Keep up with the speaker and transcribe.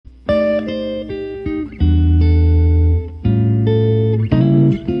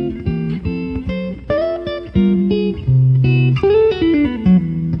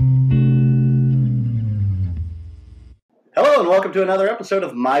to another episode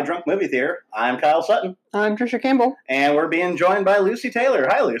of My Drunk Movie Theater. I'm Kyle Sutton. I'm Trisha Campbell. And we're being joined by Lucy Taylor.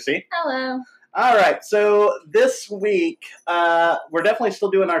 Hi, Lucy. Hello. All right, so this week, we're definitely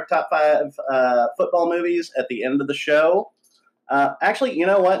still doing our top 5 football movies at the end of the show. Actually, you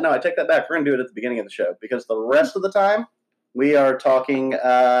know what? No, I take that back. We're going to do it at the beginning of the show because the rest of the time, we are talking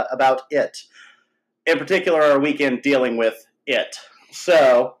about It. In particular, our weekend dealing with It.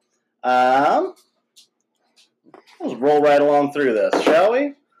 So, let's roll right along through this, shall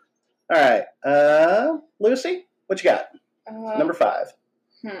we? All right. Lucy, what you got? Number 5.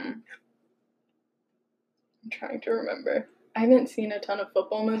 I'm trying to remember. I haven't seen a ton of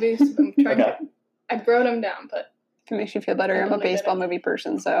football movies. So I'm trying to. I wrote them down, but If it makes you feel better, I'm a baseball movie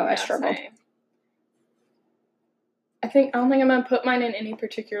person, so I struggled. Same. I don't think I'm gonna put mine in any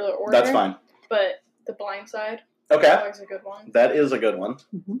particular order. That's fine. But The Blind Side. Okay. Is always a good one. That is a good one.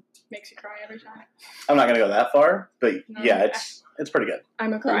 Mm-hmm. Makes you cry every time. I'm not going to go that far, but No, yeah, it's pretty good.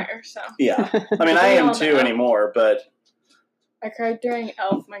 I'm a crier, so. Yeah. I mean, I am all too know. anymore, but... I cried during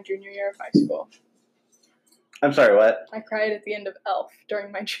Elf my junior year of high school. I'm sorry, what? I cried at the end of Elf during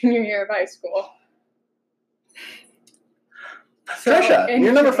my junior year of high school. Trisha,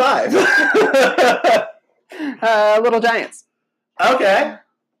 you're number 5. Little Giants. Okay.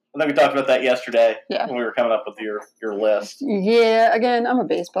 I think we talked about that yesterday Yeah. when we were coming up with your list. Yeah, again, I'm a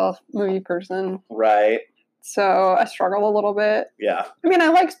baseball movie person, Right. so I struggle a little bit. Yeah, I mean, I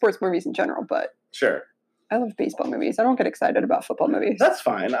like sports movies in general, but sure. I love baseball movies. I don't get excited about football movies. That's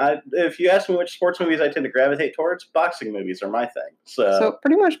fine. If you ask me which sports movies I tend to gravitate towards, boxing movies are my thing. So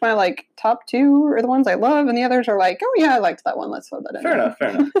pretty much my top 2 are the ones I love, and the others are like, oh yeah, I liked that one. Let's throw that in.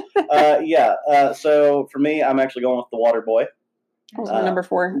 Fair enough. So for me, I'm actually going with The Waterboy. That was my number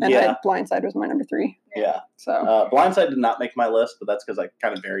 4, and yeah. Blindside was my number 3. Yeah. So Blindside did not make my list, but that's because I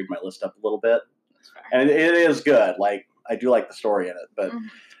kind of varied my list up a little bit. That's fair. And it is good. Like, I do like the story in it, but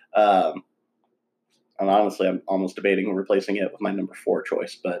and honestly, I'm almost debating replacing it with my number 4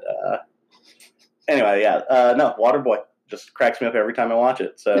 choice. But anyway, no, Waterboy just cracks me up every time I watch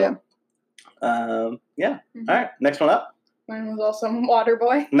it. So, All right, next one up. Mine was also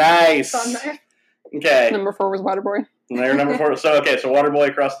Waterboy. Nice. It's on there. Okay. number 4 was Waterboy. And they're number 4. So Waterboy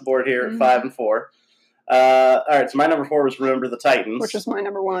across the board here at 5 and 4. All right, so my number 4 was Remember the Titans. Which is my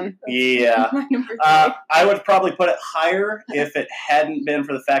number 1. Yeah. My number 3. I would probably put it higher if it hadn't been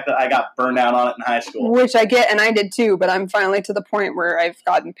for the fact that I got burned out on it in high school. Which I get, and I did too, but I'm finally to the point where I've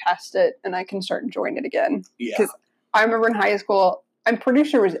gotten past it and I can start enjoying it again. Yeah. Because I remember in high school, I'm pretty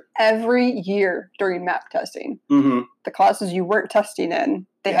sure it was every year during map testing. Mm-hmm. The classes you weren't testing in,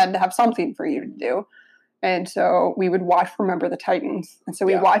 they had to have something for you to do. And so we would watch Remember the Titans. And so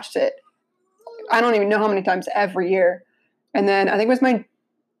we watched it, I don't even know how many times every year. And then I think it was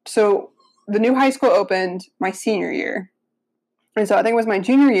so the new high school opened my senior year. And so I think it was my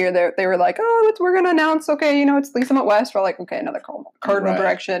junior year that they were like, oh, we're going to announce, okay, it's Lee Summit West. We're like, okay, another cardinal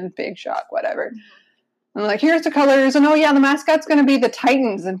direction, big shock, whatever. And they're like, here's the colors. And the mascot's going to be the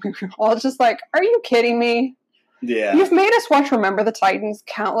Titans. And we were all just like, are you kidding me? Yeah. You've made us watch Remember the Titans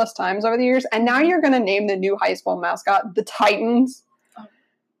countless times over the years, and now you're going to name the new high school mascot the Titans?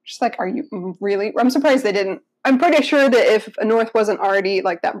 Just like, are you really? I'm surprised they didn't. I'm pretty sure that if North wasn't already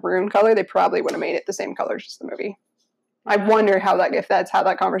like that maroon color, they probably would have made it the same colors as the movie. I wonder if that's how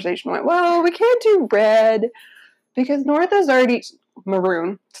that conversation went. Well, we can't do red because North is already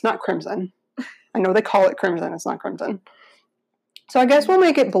maroon. It's not crimson. I know they call it crimson. It's not crimson. So I guess we'll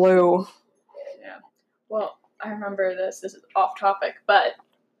make it blue. Yeah. Well, I remember this is off topic, but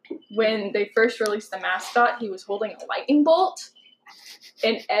when they first released the mascot, he was holding a lightning bolt.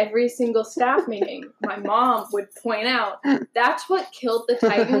 In every single staff meeting, my mom would point out, that's what killed the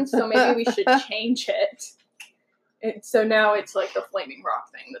Titans, so maybe we should change it. And so now it's like the Flaming Rock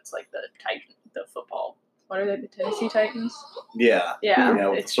thing that's like the Titan, the football. What are they, the Tennessee Titans? Yeah. Yeah.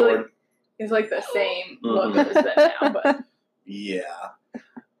 With It's sword. It's like the same look as that now, but... Yeah.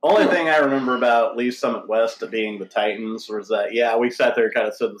 Only thing I remember about Lee Summit West being the Titans was that, we sat there and kind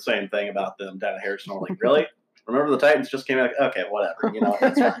of said the same thing about them down at Harrison. We're like, really? Remember the Titans just came out? Okay, whatever.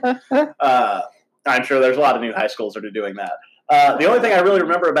 That's fine. I'm sure there's a lot of new high schools that are doing that. The only thing I really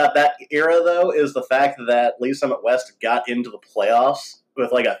remember about that era, though, is the fact that Lee Summit West got into the playoffs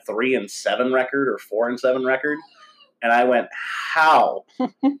with like a 3-7 record or 4-7 record. And I went, how?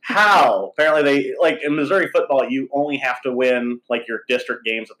 How? Apparently they, like in Missouri football, you only have to win like your district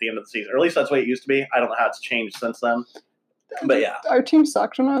games at the end of the season. Or at least that's the way it used to be. I don't know how it's changed since then. But yeah. Our team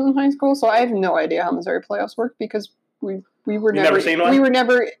sucked when I was in high school, so I have no idea how Missouri playoffs work because we were never seen one? We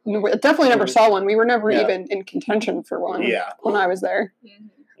definitely never saw one. We were never even in contention for one. Yeah. When I was there. Mm-hmm.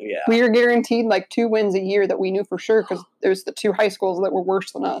 Yeah. We were guaranteed like 2 wins a year that we knew for sure because there was the 2 high schools that were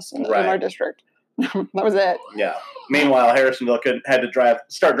worse than us in our district. That was it. Yeah. Meanwhile, Harrisonville had to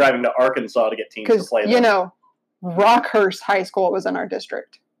start driving to Arkansas to get teams to play them. You know, Rockhurst High School was in our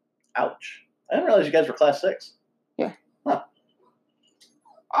district. Ouch. I didn't realize you guys were Class 6. Yeah. Huh.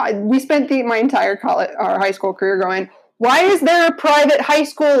 We spent my entire high school career going, why is there a private high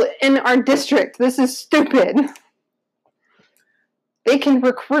school in our district? This is stupid. They can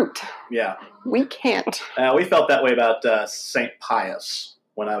recruit. Yeah. We can't. We felt that way about St. Pius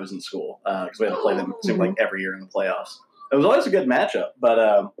when I was in school because we had to play them, it seemed like, every year in the playoffs. It was always a good matchup,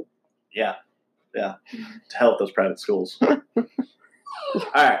 but yeah. To hell with those private schools. All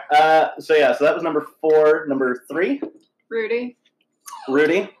right. So that was number 4. Number 3? Rudy.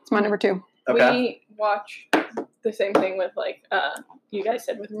 It's my number 2. Okay. We watch the same thing with, like, you guys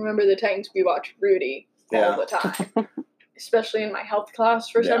said with Remember the Titans, we watch Rudy all the time. Especially in my health class,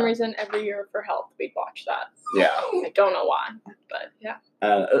 for some reason, every year for health, we'd watch that. Yeah. I don't know why, but yeah.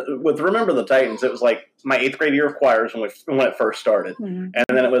 With Remember the Titans, it was like my 8th grade year of choirs when it first started. Mm-hmm. And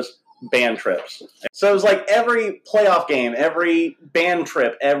then it was band trips. So it was like every playoff game, every band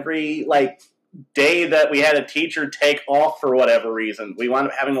trip, every like day that we had a teacher take off for whatever reason, we wound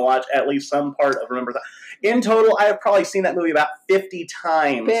up having to watch at least some part of Remember that. In total, I have probably seen that movie about 50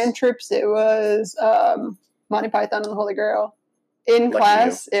 times. Band trips, it was Monty Python and the Holy Grail. In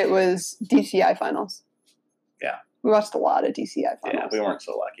class, it was DCI finals. Yeah. We watched a lot of DCI finals. Yeah, we weren't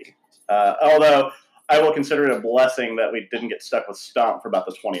so lucky. Although I will consider it a blessing that we didn't get stuck with Stomp for about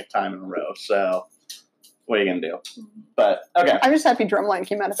the 20th time in a row. So what are you going to do? But, okay. I'm just happy Drumline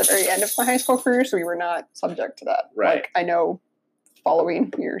came out at the very end of my high school career, so we were not subject to that. Right. Like, I know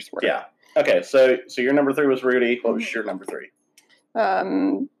following years were. Yeah. Okay, so your number 3 was Rudy. What was your number 3?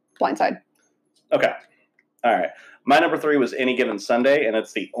 Blindside. Okay. All right. My number 3 was Any Given Sunday, and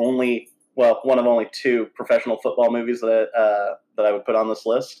it's one of only 2 professional football movies that I would put on this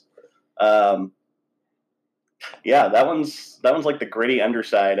list. Yeah, that one's like the gritty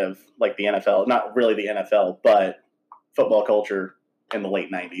underside of like the NFL. Not really the NFL, but football culture in the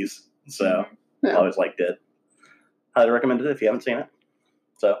late 90s. So I always liked it. Highly recommend it if you haven't seen it.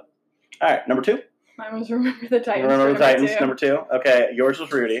 So, all right, number 2. Mine was Remember the Titans. Remember the Titans, number 2. Okay, yours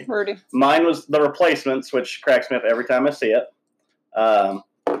was Rudy. Mine was The Replacements, which cracks me up every time I see it.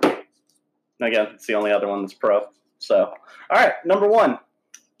 Again, it's the only other one that's pro. So, all right, number 1.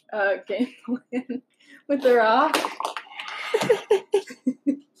 Game Plan with The Rock.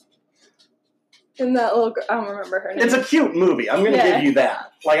 And that little girl, I don't remember her name. It's a cute movie. I'm going to give you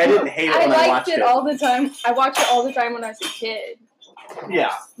that. Like, I didn't hate it when I watched it. I liked it all the time. I watched it all the time when I was a kid.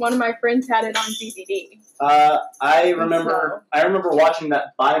 Yeah. One of my friends had it on DVD. I remember watching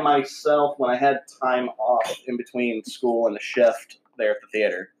that by myself when I had time off in between school and a shift there at the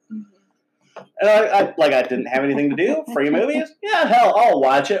theater. Mm-hmm. And I didn't have anything to do. Free movies? Yeah, hell, I'll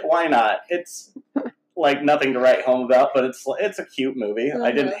watch it. Why not? It's like nothing to write home about, but it's a cute movie. Mm-hmm.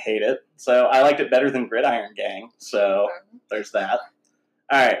 I didn't hate it. So I liked it better than Gridiron Gang. So there's that.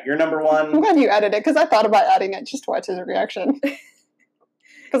 All right, you're number 1. I'm glad you added it because I thought about adding it just to watch his reaction.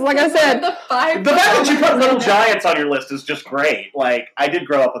 Because, like I said, the fact that you put Little Giants on your list is just great. Like, I did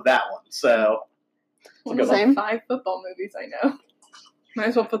grow up with that one, so. Same. 5 football movies I know. Might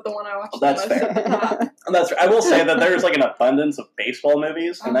as well put the one I watched. That's fair. That's fair. I will say that there's like an abundance of baseball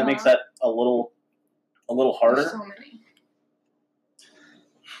movies, and that makes that a little harder. There's so many.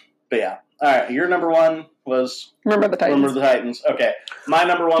 But yeah. All right, your number 1 was Remember the Titans. Remember the Titans. Okay, my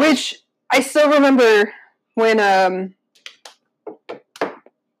number 1, which I still remember when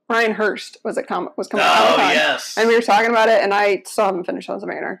Ryan Hurst was coming out. Oh, yes. And we were talking about it, and I still haven't finished Sons of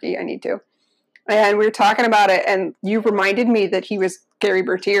Anarchy. I need to. And we were talking about it, and you reminded me that he was Gary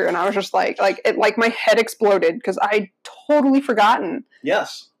Bertier, and I was just like my head exploded because I'd totally forgotten.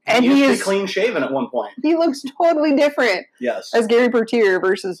 Yes. And he is clean shaven at one point. He looks totally different. Yes. As Gary Bertier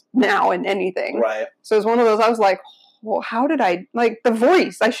versus now in anything. Right. So it was one of those, I was like, well, how did I, like, the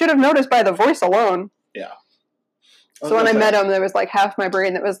voice. I should have noticed by the voice alone. Yeah. So when I met him, there was like half my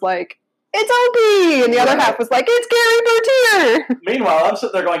brain that was like, it's Opie! And the other half was like, it's Gary Bertier! Meanwhile, I'm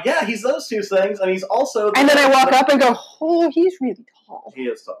sitting there going, yeah, he's those 2 things, and he's also... And then I walk up and go, oh, he's really tall. He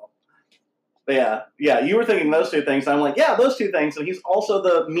is tall. But yeah, you were thinking those 2 things, and I'm like, yeah, those 2 things, and he's also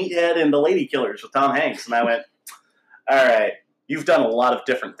the meathead in The Lady Killers with Tom Hanks. And I went, all right, you've done a lot of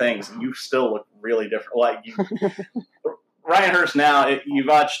different things, and you still look really different. Like, Ryan Hurst now, you've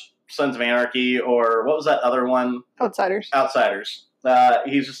watched Sons of Anarchy, or what was that other one? Outsiders.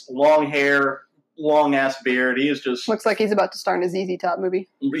 He's just long hair, long ass beard. He is just looks like he's about to star in a ZZ Top movie.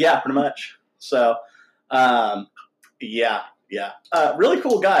 Yeah, pretty much. So, yeah. Yeah, really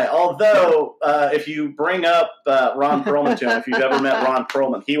cool guy. Although, if you bring up Ron Perlman to him, if you've ever met Ron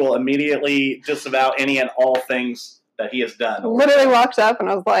Perlman, he will immediately disavow any and all things that he has done. Literally walked up and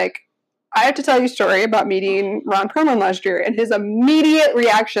I was like, I have to tell you a story about meeting Ron Perlman last year. And his immediate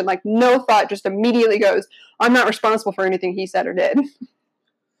reaction, like no thought, just immediately goes, I'm not responsible for anything he said or did.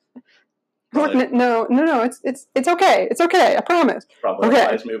 Probably, No, it's okay. It's okay. I promise. probably Okay. a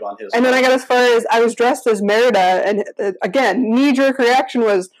wise move on his And then part. I got as far as I was dressed as Merida, and again, knee-jerk reaction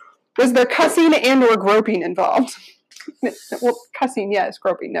was there cussing and or groping involved? Well, cussing, yes.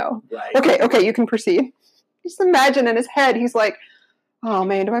 Groping, no. Right. Okay, you can proceed. Just imagine in his head, he's like, oh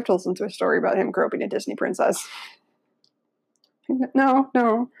man, do I have to listen to a story about him groping a Disney princess?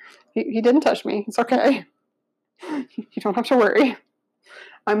 No. He didn't touch me. It's okay. You don't have to worry.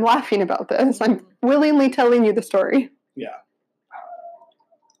 I'm laughing about this. I'm willingly telling you the story. Yeah.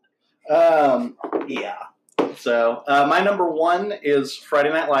 Yeah. So my number one is Friday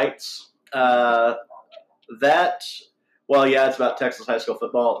Night Lights. It's about Texas high school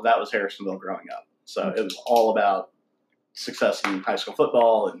football. That was Harrisonville growing up. So it was all about success in high school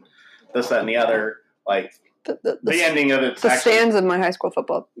football and this, that, and the other. Like the ending of it. The stands of my high school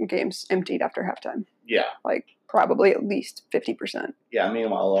football games emptied after halftime. Yeah. Like probably at least 50%. Yeah.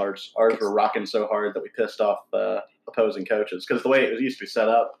 Meanwhile, ours were rocking so hard that we pissed off opposing coaches because the way it used to be set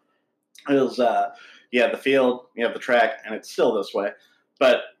up, it was you have the field, you have the track, and it's still this way,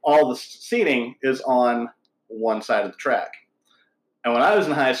 but all the seating is on one side of the track. And when I was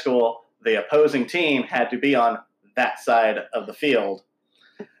in high school, the opposing team had to be on that side of the field.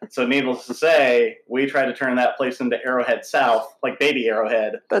 So needless to say, we tried to turn that place into Arrowhead South, like baby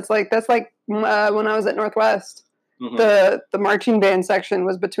Arrowhead. That's like when I was at Northwest. Mm-hmm. The marching band section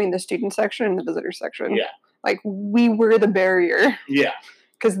was between the student section and the visitor section. Yeah. Like we were the barrier. Yeah.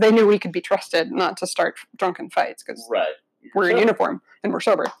 Because they knew we could be trusted not to start drunken fights because right. we're in uniform and we're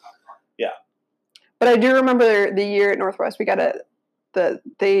sober. Yeah. But I do remember the year at Northwest we got a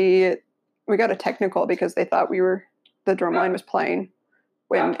technical because they thought the drum line was playing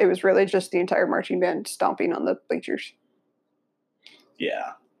when it was really just the entire marching band stomping on the bleachers.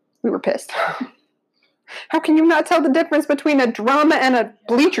 Yeah. We were pissed. How can you not tell the difference between a drum and a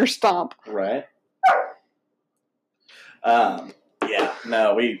bleacher stomp? Right. Yeah,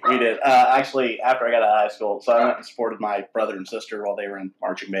 no, we did. Actually, after I got out of high school, so I went and supported my brother and sister while they were in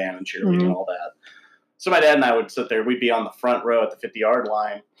marching band and cheerleading and all that. So my dad and I would sit there. We'd be on the front row at the 50-yard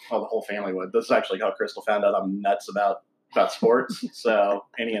line. Well, the whole family would. This is actually how Crystal found out I'm nuts about sports. So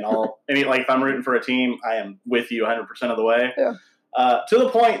if I'm rooting for a team, I am with you 100% of the way. Yeah. To the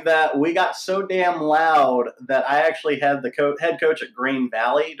point that we got so damn loud that I actually had the head coach at Green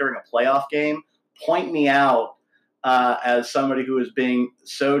Valley during a playoff game point me out as somebody who was being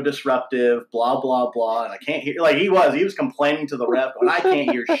so disruptive, blah, blah, blah. And I can't hear, he was complaining to the ref, and I can't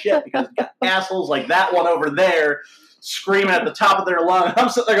hear shit because you got assholes like that one over there screaming at the top of their lungs. I'm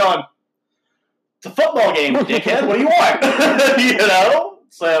sitting there going, it's a football game, dickhead. What do you want?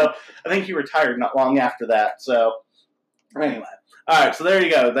 So I think he retired not long after that. So anyway. All right, so there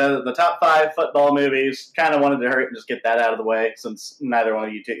you go. The top 5 football movies. Kind of wanted to hurry and just get that out of the way since neither one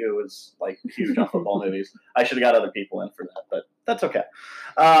of you two was huge on football movies. I should have got other people in for that, but that's okay.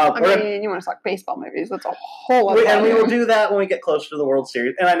 You want to talk baseball movies? That's a whole other. And we will do that when we get closer to the World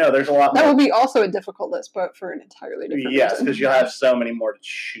Series. And I know there's a lot more. That will be also a difficult list, but for an entirely different Yes, reason. because you'll have so many more to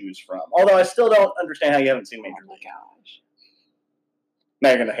choose from. Although I still don't understand how you haven't seen Major League. Gosh. Now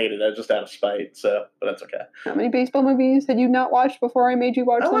you're going to hate it just out of spite, but that's okay. How many baseball movies had you not watched before I made you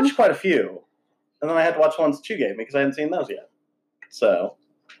watch them? I watched quite a few. And then I had to watch ones that you gave me because I hadn't seen those yet. So,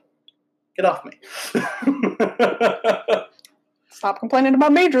 get off me. Stop complaining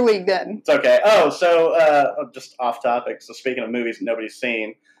about Major League then. It's okay. Oh, so just off topic. So speaking of movies that nobody's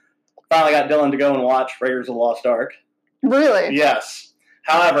seen, finally got Dylan to go and watch Raiders of the Lost Ark. Really? Yes.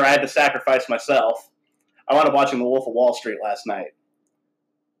 However, I had to sacrifice myself. I wound up watching The Wolf of Wall Street last night.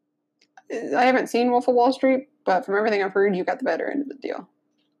 I haven't seen Wolf of Wall Street, but from everything I've heard, you got the better end of the deal.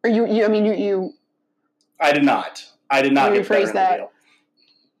 Or you I did not. I did not get the better end of the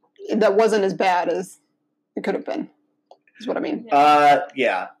deal. That wasn't as bad as it could have been, is what I mean.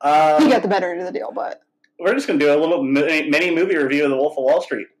 Yeah. You got the better end of the deal, but... We're just going to do a little mini movie review of The Wolf of Wall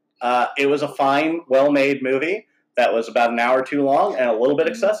Street. It was a fine, well-made movie that was about an hour too long and a little bit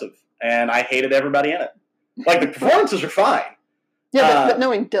excessive. And I hated everybody in it. The performances are fine. Yeah, but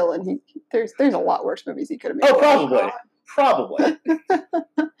knowing Dylan, there's a lot worse movies he could have made. Oh, probably.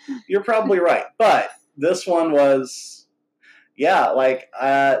 You're probably right. But this one was,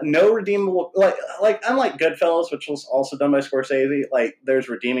 no redeemable. Unlike Goodfellas, which was also done by Scorsese, there's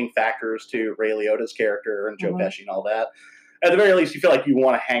redeeming factors to Ray Liotta's character and Joe Pesci and all that. at the very least, you feel like you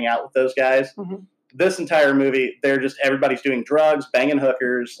want to hang out with those guys. Mhm. This entire movie, they're just everybody's doing drugs, banging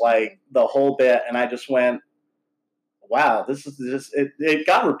hookers, like the whole bit, and I just went, "Wow, this is just it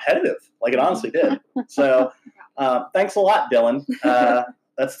got repetitive, like it honestly did." So, thanks a lot, Dylan.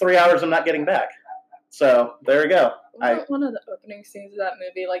 That's 3 hours I'm not getting back. So there we go. Wasn't one of the opening scenes of that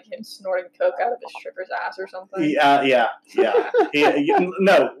movie like him snorting coke out of his stripper's ass or something? Yeah.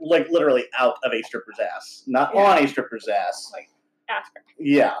 No, like literally out of a stripper's ass, not on a stripper's ass. Like after.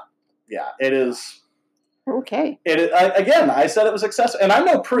 Yeah. It is. Okay. Again, I said it was excessive, and I'm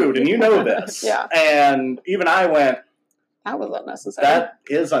no prude, and you know this. Yeah. And even I went, that was unnecessary. that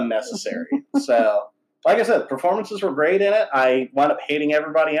is unnecessary. So, like I said, performances were great in it. I wound up hating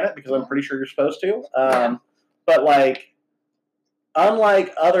everybody in it because I'm pretty sure you're supposed to. But like,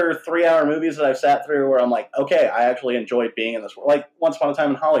 unlike other 3-hour movies that I've sat through where I'm like, okay, I actually enjoyed being in this world. Like Once Upon a Time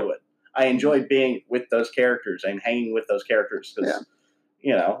in Hollywood, I enjoyed being with those characters and hanging with those characters because,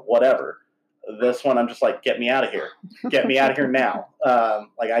 whatever. This one, I'm just like, get me out of here. Get me out of here now.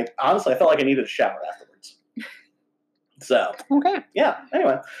 Like, I honestly, I felt like I needed a shower afterwards. So, okay. Yeah,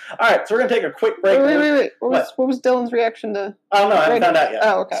 anyway. All right, so we're going to take a quick break. Wait. What was Dylan's reaction to... Oh, no, I haven't found out yet.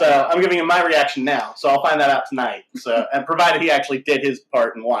 Oh, okay. So I'm giving him my reaction now. So I'll find that out tonight. So, and provided he actually did his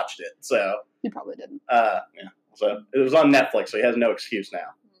part and watched it. So... He probably didn't. Yeah. So it was on Netflix, so he has no excuse now.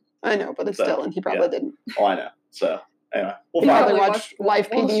 I know, but it's Dylan. He probably didn't. Oh, I know. So, anyway. He probably watched live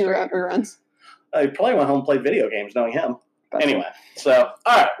PD reruns. He probably went home and played video games, knowing him. Anyway, so,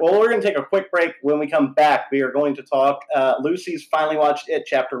 all right. Well, we're going to take a quick break. When we come back, we are going to talk. Lucy's finally watched It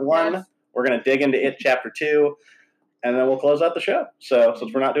Chapter 1. Yes. We're going to dig into It Chapter 2, and then we'll close out the show. So,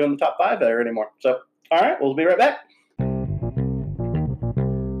 since we're not doing the top 5 there anymore. So, all right. We'll be right back.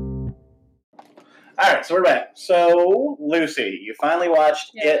 All right. So, we're back. So, Lucy, you finally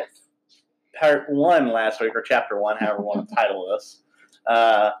watched It Part 1 last week, or Chapter 1, however you want to title this.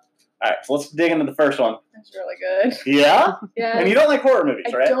 All right, so let's dig into the first one. That's really good. Yeah? Yeah. And you don't like horror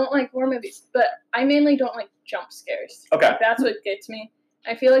movies, right? I don't like horror movies, but I mainly don't like jump scares. Okay. Like, that's what gets me.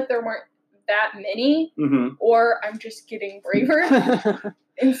 I feel like there weren't that many, or I'm just getting braver,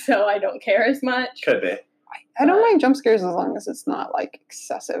 and so I don't care as much. Could be. I don't mind jump scares as long as it's not, like,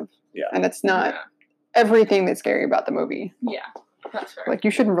 excessive. Yeah. And it's not everything that's scary about the movie. Yeah, that's fair. Like,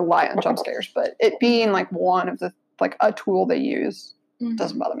 you shouldn't rely on jump scares, but it being, like, one of the, like, a tool they use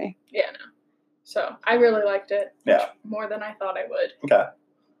doesn't bother me. Yeah, no. So, I really liked it. Yeah. More than I thought I would. Okay.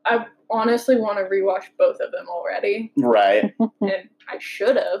 I honestly want to rewatch both of them already. Right. And I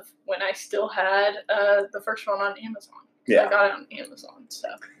should have when I still had the first one on Amazon. Yeah. I got it on Amazon, so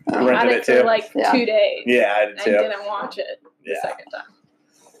You I had rented it it for too? like 2 days. Yeah, I did too. I didn't watch it the second time.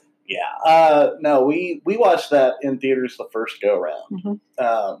 Yeah. No, we watched that in theaters the first go round.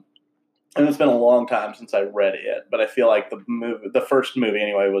 And it's been a long time since I read it, but I feel like the first movie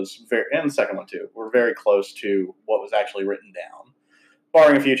anyway was very, and the second one too, were very close to what was actually written down,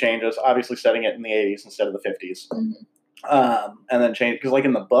 barring a few changes. Obviously, setting it in the 80s instead of the 50s, and then change because, like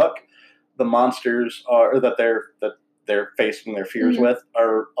in the book, the monsters that they're facing their fears with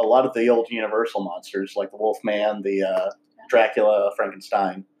are a lot of the old Universal monsters, like the Wolfman, the Dracula,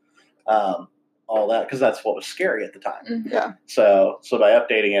 Frankenstein. All that, because that's what was scary at the time. Yeah. So by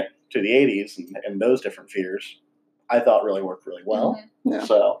updating it to the 80s and those different fears, I thought really worked really well. Yeah.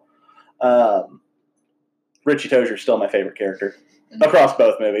 So, Richie Tozier's still my favorite character across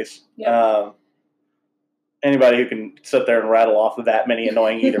both movies. Yep. Anybody who can sit there and rattle off of that many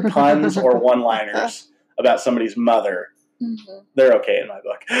annoying either puns or one-liners about somebody's mother, they're okay in my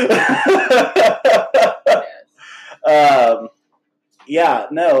book.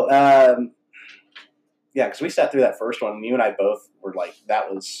 Yeah, because we sat through that first one, and you and I both were like,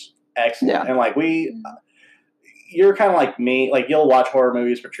 that was excellent. Yeah. And like you're kind of like me, like you'll watch horror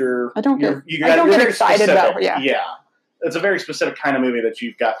movies, but I don't get excited about it. Yeah. It's a very specific kind of movie that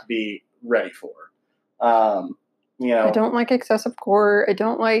you've got to be ready for. I don't like excessive gore. I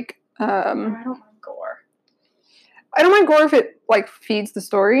don't like I don't like gore. I don't mind gore if it like feeds the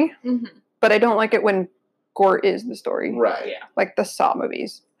story, but I don't like it when gore is the story. Right. Yeah. Like the Saw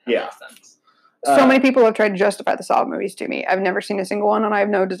movies. Yeah. So many people have tried to justify the Saw movies to me. I've never seen a single one, and I have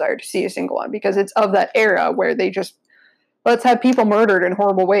no desire to see a single one because it's of that era where they just let's have people murdered in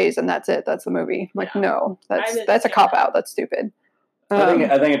horrible ways, and that's it. That's the movie. I'm like, no, that's a cop out. That's stupid. I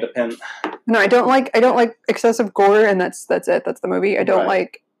think it depends. No, I don't like excessive gore, and that's it. That's the movie. I don't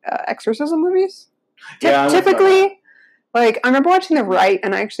like exorcism movies. Typically, like I remember watching The Rite,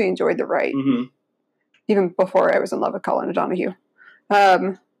 and I actually enjoyed The Rite, even before I was in love with Colin O'Donoghue.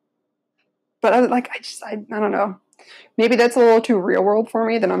 But I don't know. Maybe that's a little too real world for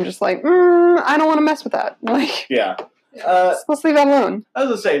me. Then I'm just like, I don't want to mess with that. Like, yeah. Let's leave that alone. I was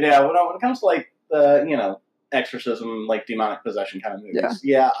gonna say, yeah, when it comes to like exorcism, like demonic possession kind of movies,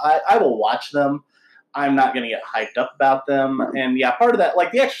 I will watch them. I'm not gonna get hyped up about them, and part of that,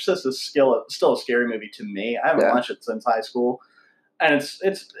 like The Exorcist, is still a scary movie to me. I haven't watched it since high school, and it's.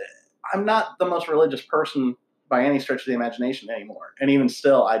 I'm not the most religious person by any stretch of the imagination anymore, and even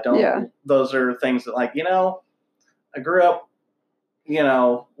still, I don't. Yeah. Those are things that, like, I grew up,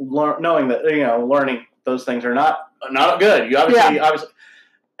 knowing that learning those things are not good. You obviously,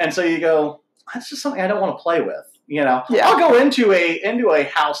 and so you go, that's just something I don't want to play with. I'll go into a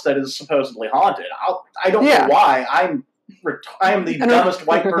house that is supposedly haunted. I don't know why. I am the dumbest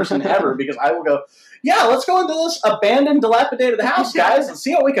white person ever, because I will go, let's go into this abandoned, dilapidated house, guys, and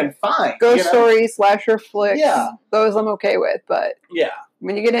see what we can find. Ghost stories, slasher flicks, those I'm okay with, but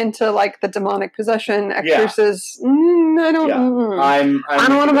when you get into like the demonic possession, exorcist, I don't. I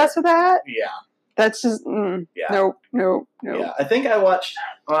don't want to mess with that. Yeah, that's just no. Yeah, I think I watched.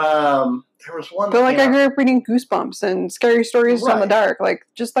 There was one. But like I grew up reading Goosebumps and Scary Stories from the Dark, like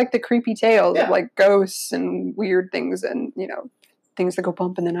just like the creepy tales of like ghosts and weird things, and things that go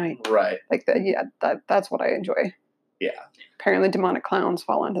bump in the night. Right. Like that. That's what I enjoy. Yeah. Apparently, demonic clowns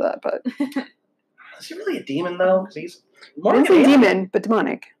fall into that, but is he really a demon though? Because he's more a demon, but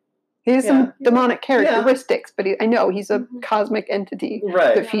demonic. He has some demonic characteristics, but I know he's a cosmic entity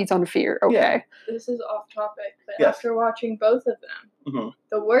that feeds on fear. Okay. Yeah. This is off topic, but after watching both of them,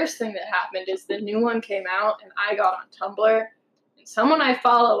 the worst thing that happened is the new one came out, and I got on Tumblr, and someone I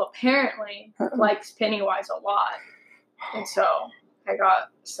follow apparently likes Pennywise a lot, and so I got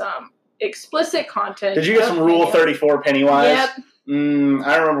some explicit content. Did you get some Rule 34 Pennywise? Yep. I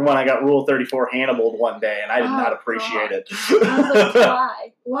remember when I got Rule 34 Hannibal one day, and I did not appreciate it.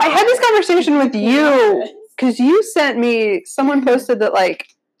 I had this conversation with you because you sent me. Someone posted that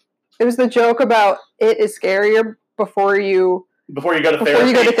it was the joke about it is scarier before you go to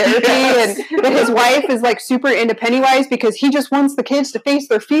therapy, and that his wife is super into Pennywise because he just wants the kids to face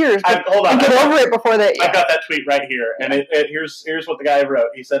their fears and get over it before they. I've got that tweet right here, and here's what the guy wrote.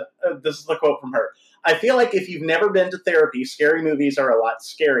 He said, "This is the quote from her. I feel like if you've never been to therapy, scary movies are a lot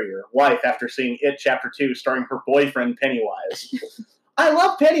scarier. Wife after seeing It Chapter 2 starring her boyfriend Pennywise." I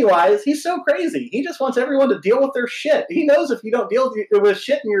love Pennywise. He's so crazy. He just wants everyone to deal with their shit. He knows if you don't deal with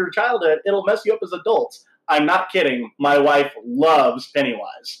shit in your childhood, it'll mess you up as adults. I'm not kidding. My wife loves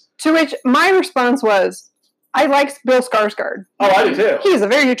Pennywise. To which my response was, I like Bill Skarsgård. Oh, I do too. He's a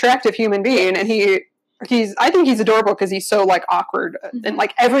very attractive human being, and I think he's adorable because he's so awkward. And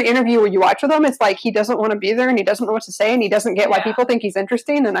every interview where you watch with him, it's like he doesn't want to be there and he doesn't know what to say and he doesn't get why people think he's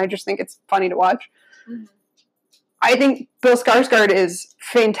interesting, and I just think it's funny to watch. Mm-hmm. I think Bill Skarsgård is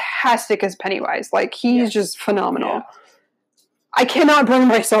fantastic as Pennywise. He's just phenomenal. Yeah. I cannot bring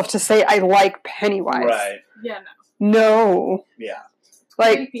myself to say I like Pennywise. Right. Yeah, no. Yeah.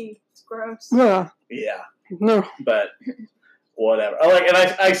 Creepy. It's gross. Yeah. No. But whatever. And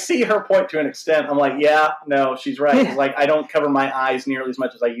I see her point to an extent. I'm like, no, she's right. Yeah. I don't cover my eyes nearly as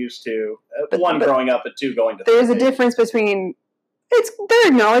much as I used to. One, growing up, and two, going to there's therapy. A difference between they're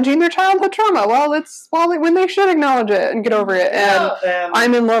acknowledging their childhood trauma. Well, when they should acknowledge it and get over it. And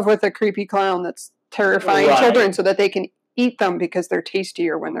I'm in love with a creepy clown that's terrifying children so that they can eat them because they're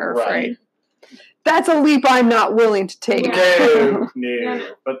tastier when they're afraid. That's a leap I'm not willing to take. No.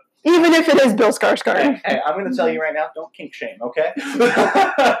 But even if it is Bill Skarsgård. Hey, I'm going to tell you right now, don't kink shame, okay?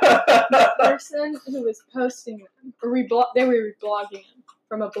 The person who was posting, they were reblogging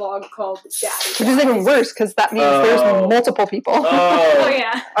from a blog called Daddy. Which is even worse because that means there's multiple people. Oh,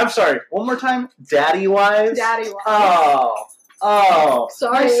 yeah. I'm sorry. One more time. Daddy Wise? Daddy Wise. Oh.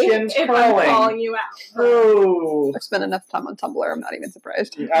 Sorry my skin's if crawling. I'm calling you out. Oh. I've spent enough time on Tumblr. I'm not even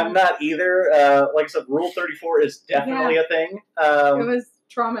surprised. I'm not either. Like I said, Rule 34 is definitely a thing. It was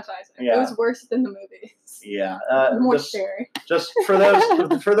traumatizing. Yeah. It was worse than the movies. Yeah. More scary. Just for those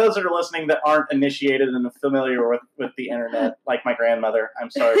that are listening that aren't initiated and familiar with the internet, like my grandmother, I'm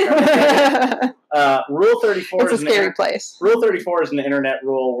sorry. Rule 34 it's a scary place. Rule 34 is an internet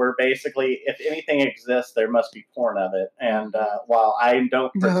rule where basically if anything exists, there must be porn of it. And while I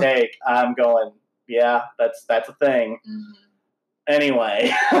don't partake, I'm going, that's a thing. Mm-hmm.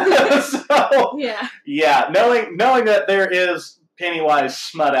 Anyway. Knowing that there is Pennywise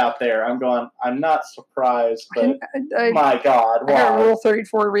smut out there, I'm not surprised, but my God, I got Rule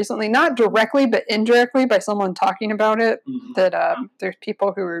 34 recently, not directly, but indirectly by someone talking about it, that there's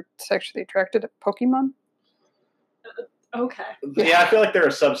people who are sexually attracted to Pokemon. Okay. Yeah, I feel like they're a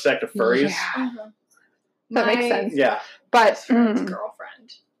subsect of furries. Yeah. That makes sense. Yeah. But friend's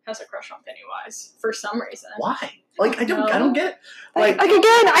girlfriend has a crush on Pennywise for some reason. Why? Like, I don't get it. Like again,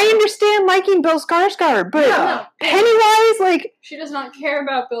 I understand liking Bill Skarsgård, but Yeah. Pennywise, like, She does not care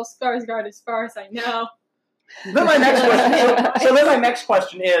about Bill Skarsgård as far as I know. Then my next question. So then my next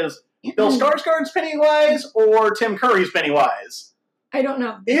question is: Bill Skarsgård's Pennywise or Tim Curry's Pennywise? I don't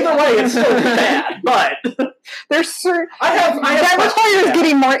know. Either way, it's still bad. But there's certain I have that questions requires now.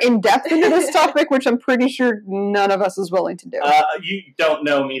 getting more in depth into this topic, which I'm pretty sure none of us is willing to do. You don't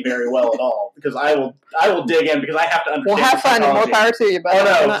know me very well at all because I will dig in because I have to understand. We'll have fun and more power to you, but Oh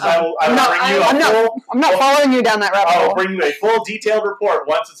no, I will bring you I'm not following you down that rabbit I'll hole. bring you a full detailed report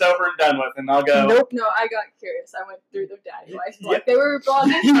once it's over and done with, and I'll go. Nope. No, I got curious. I went through the Daddy Life blog. Yeah. They were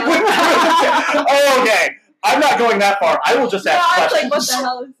blogging. Oh, okay. I'm not going that far. I will just ask I was questions. like, what the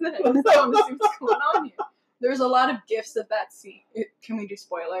hell is this? I want to see what's going on here. There's a lot of gifs of that scene. Can we do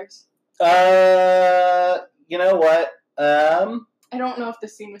spoilers? You know what? I don't know if the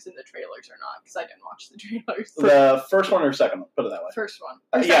scene was in the trailers or not because I didn't watch the trailers. The first one or second one? Put it that way. First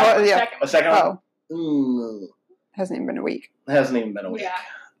one. Yeah. Second A second one? Oh, hasn't even been a week. It hasn't even been a week. Yeah.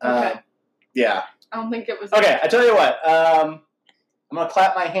 Okay. Yeah. I don't think it was. Okay, I tell you what. I'm going to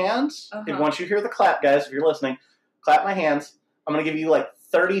clap my hands. Uh-huh. Once you hear the clap, guys, if you're listening, clap my hands. I'm going to give you like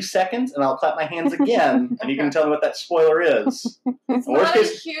 30 seconds, and I'll clap my hands again, and you can tell me what that spoiler is. It's Worst not a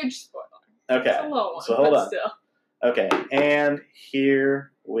case- huge spoiler. Okay. It's a little one, So hold but on. still. Okay, and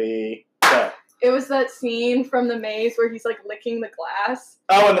here we go. It was that scene from The Maze where he's like licking the glass.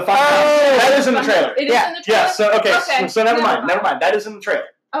 Oh, and the fun that is in the trailer. It is Yeah. in the trailer? Yeah, so, okay, so never mind. Never mind. That is in the trailer.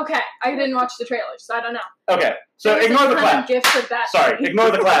 Okay, I didn't watch the trailer, so I don't know. Okay, so There's ignore a the ton clap. of gifs of that Sorry, scene.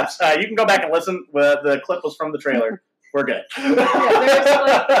 ignore the claps. You can go back and listen. The clip was from the trailer. We're good. there's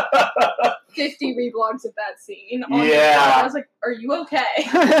 50 reblogs of that scene. On the Yeah. blog. I was like, are you okay?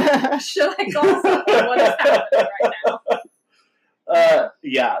 Should I call someone? What is happening right now?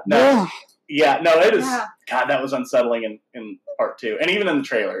 No, it is. Yeah. God, that was unsettling in part 2, and even in the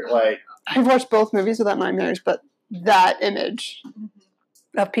trailer. Like, I've watched both movies without nightmares, but that image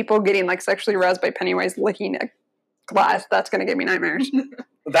of people getting like sexually aroused by Pennywise licking a glass, that's going to give me nightmares.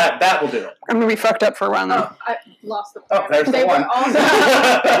 that will do it. I'm going to be fucked up for a while now. Oh, I lost the Oh, point. there's They the one. were also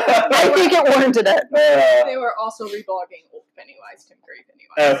I think it warranted it. they were also reblogging old Pennywise, Tim Curry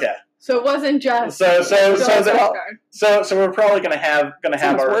Pennywise. Okay, So it wasn't just so Bill that- Skarsgård. so we're probably gonna have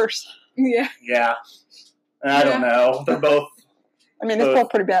Sounds our worse. Yeah. yeah. I don't know. They're both. I mean, it's both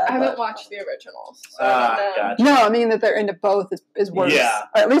pretty bad. I haven't but- watched the originals. So I don't know. Gotcha. No, I mean that they're into both is worse. Yeah.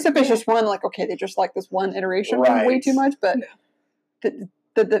 Or at least if it's just one, like, okay, they just like this one iteration Right. way too much, but No.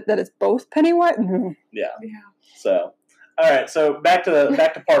 that it's both Pennywise. Yeah. Yeah. So, all right. So back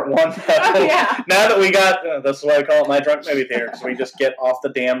to part 1. Oh, yeah. Now that we got this is why I call it my drunk movie theater, because we just get off the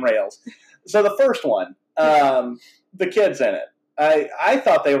damn rails. So the first one, the kids in it, I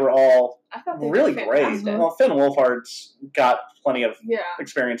thought they were all I thought they really were great. fantastic. Well, Finn Wolfhard's got plenty of Yeah.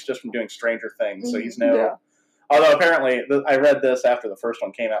 experience just from doing Stranger Things, so he's Mhm. no. Yeah. Although apparently, I read this after the first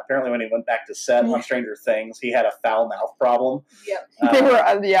one came out. Apparently, when he went back to set on Stranger Things, he had a foul mouth problem. Yep. They were,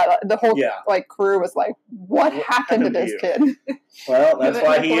 the whole yeah. like crew was like, what happened to this kid? Well, that's Haven't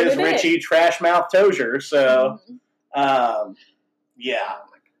why he is reported it. Richie Trash Mouth Tozier. So, Mhm. yeah. Oh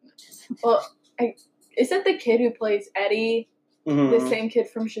my goodness. Well, isn't the kid who plays Eddie Mhm. the same kid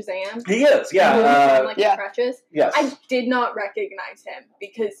from Shazam? He is, yeah. Who was on, like yeah. crutches. Yes. I did not recognize him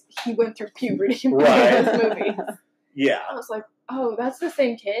because he went through puberty in Right. this movie. Yeah. I was like, oh, that's the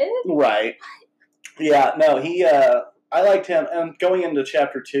same kid? Right. Yeah, no, I liked him. And going into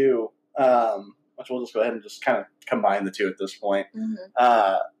chapter 2, which we'll just go ahead and just kind of combine the two at this point.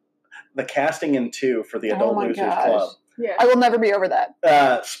 Mm-hmm. The casting in 2 for the Oh Adult my Losers gosh. Club. Yeah. I will never be over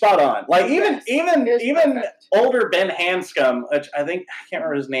that. Spot on. Like, Yes. It was even perfect. older Ben Hanscom, which I think, I can't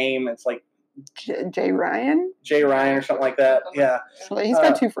remember his name. It's like Jay Ryan? Jay Ryan or something like that. Yeah. Actually, he's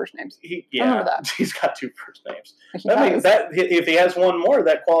got 2 first names. He, I remember yeah. that. He's got 2 first names. He That means has. that if he has one more,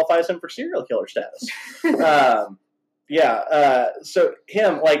 that qualifies him for serial killer status. So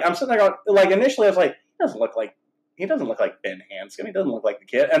him, like, I'm sitting there going, like, initially I was like, he doesn't look like Ben Hanscom. He doesn't look like the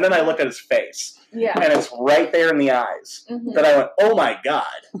kid. And then I look at his face, Yeah. and it's right there in the eyes. Mhm. That I went, oh my god.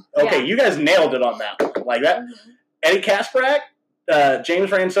 Okay, Yeah. you guys nailed it on that one. Like that. Mhm. Eddie Kasprak,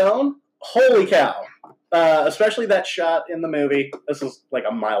 James Ransone, holy cow. Especially that shot in the movie. This is like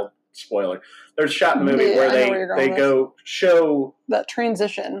a mild spoiler. There's a shot in the movie Yeah, where I know where you're they going go show That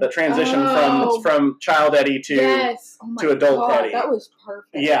transition. the transition Oh. from child Eddie to Yes. Oh my to adult God, Eddie. That was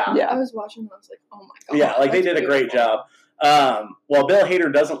perfect. Yeah. Yeah. I was watching and I was like, oh my God. yeah, like they that's did a great beautiful. job. While Bill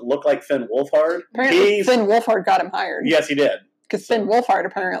Hader doesn't look like Finn Wolfhard, Apparently, Finn Wolfhard got him hired. yes, he did. Because Finn Wolfhard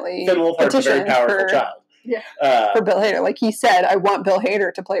apparently Finn Wolfhard's a very petitioned powerful for, child. Yeah. for Bill Hader. Like, he said, I want Bill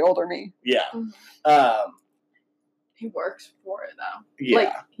Hader to play older me. Yeah. Mhm. He works for it though. Yeah.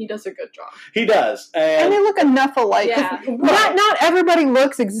 Like he does a good job. He does. And they look enough alike. 'cause Yeah. Not everybody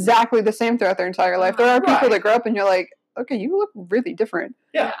looks exactly the same throughout their entire life. There are people Right. that grow up and you're like, okay, you look really different.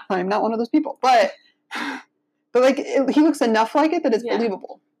 Yeah. I'm not one of those people. But like, he looks enough like it that it's Yeah.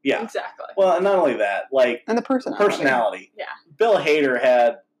 believable. Yeah. Exactly. Well, and not only that, like And the personality. Yeah. Bill Hader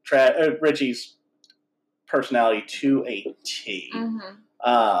had Richie's personality to a T.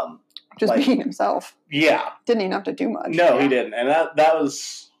 Mm-hmm. Just like- being himself. Yeah. Didn't even have to do much. No, Yeah. he didn't, and that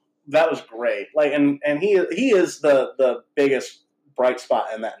was great. Like, and he is the biggest bright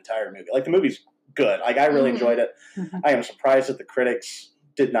spot in that entire movie. Like, the movie's good. Like, I really Mhm. enjoyed it. Mhm. I am surprised that the critics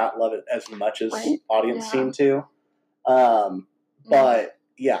did not love it as much as Right. audience Yeah. seemed to. But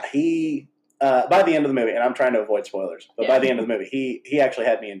yeah, he by the end of the movie, and I'm trying to avoid spoilers, but by Yeah. the end of the movie, he actually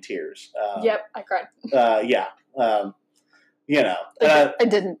had me in tears. Yep, I cried. Yeah. You know. I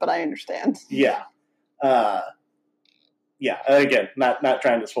didn't, but I understand. Yeah. Yeah. Again, not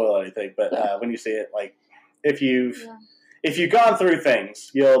trying to spoil anything, but when you see it, like if you've gone through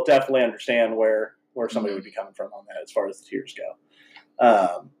things, you'll definitely understand where somebody would be coming from on that as far as the tears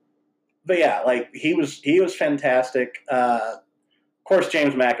go. But yeah, like he was fantastic. Of course,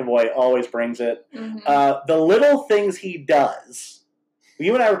 James McAvoy always brings it. Mm-hmm. The little things he does.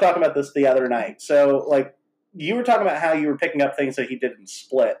 You and I were talking about this the other night. So like. You were talking about how you were picking up things that he did in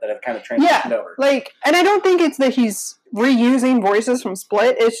Split that have kind of transitioned over. Like, and I don't think it's that he's reusing voices from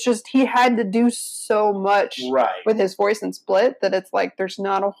Split. It's just he had to do so much Right. with his voice in Split that it's like there's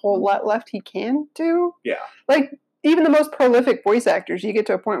not a whole lot left he can do. Yeah. Like, even the most prolific voice actors, you get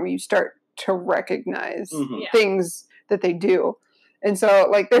to a point where you start to recognize Mhm. Yeah. things that they do. And so,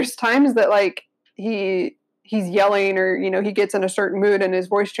 like, there's times that, like, he's yelling or, you know, he gets in a certain mood and his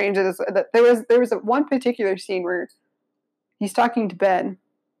voice changes. There was one particular scene where he's talking to Ben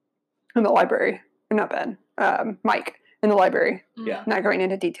in the library. Or not Ben, Mike in the library. Yeah. Not going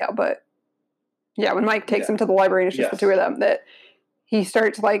into detail, but yeah, when Mike takes him to the library and it's just the two of them, that he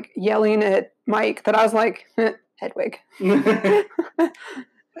starts, like, yelling at Mike that I was like, Hedwig.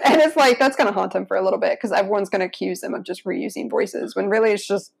 And it's like, that's going to haunt him for a little bit because everyone's going to accuse him of just reusing voices when really it's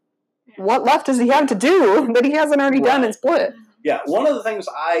just, what left does he have to do that he hasn't already done in Split? Yeah, one of the things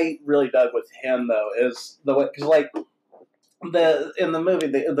I really dug with him though is the way, because like in the movie,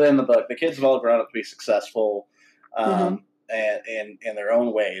 in the book, the kids have all grown up to be successful, and in their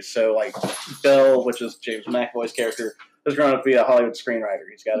own ways. So like Bill, which is James McAvoy's character, has grown up to be a Hollywood screenwriter.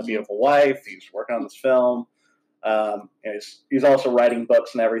 He's got a beautiful wife. He's working on this film. And he's also writing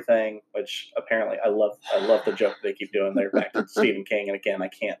books and everything, which apparently I love the joke they keep doing there back to Stephen King, and again I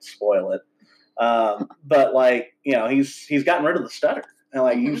can't spoil it. But like, you know, he's gotten rid of the stutter, and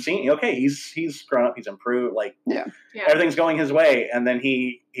like you've seen, okay, he's grown up, he's improved, like everything's going his way, and then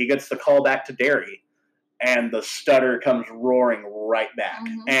he gets the call back to Derry, and the stutter comes roaring right back,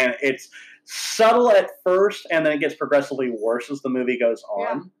 and it's subtle at first, and then it gets progressively worse as the movie goes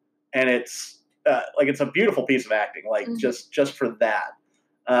on, and it's like it's a beautiful piece of acting, like just for that.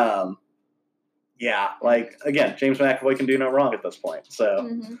 Yeah, like again, James McAvoy can do no wrong at this point. So,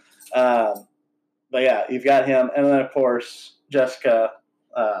 but yeah, you've got him, and then of course Jessica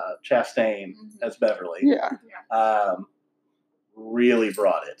Chastain as Beverly. Yeah. Really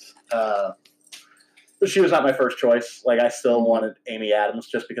brought it. But she was not my first choice. Like I still wanted Amy Adams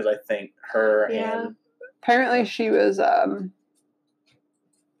just because I think her and apparently she was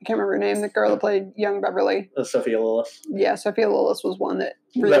I can't remember her name, the girl that played young Beverly. Sophia Lillis. Yeah, Sophia Lillis was one that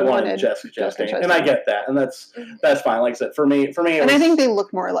really wanted Jessica Chastain. And I get that, and that's fine. Like I said, for me, it and was, I think they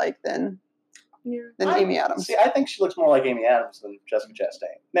look more alike than Amy Adams. See, I think she looks more like Amy Adams than Jessica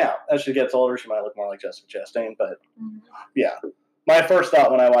Chastain. Now, as she gets older, she might look more like Jessica Chastain, but yeah. My first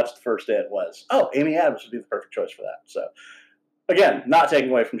thought when I watched the first It was, oh, Amy Adams would be the perfect choice for that. So, again, not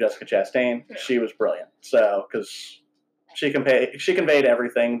taking away from Jessica Chastain, she was brilliant. So, because she conveyed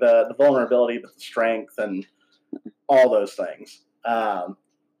everything, the vulnerability, but the strength, and all those things.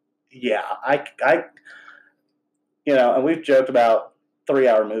 Yeah, I and we've joked about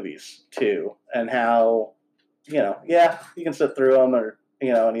 3-hour movies too, and how, you can sit through them or,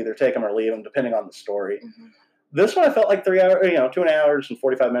 and either take them or leave them depending on the story. This one I felt like 3 hours, 2 hours and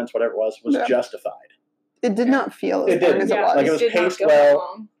 45 minutes, whatever it was justified. It did not feel as long as it was. Like it was paced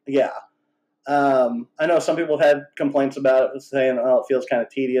well. Yeah. I know some people have had complaints about it, saying, "Oh, it feels kind of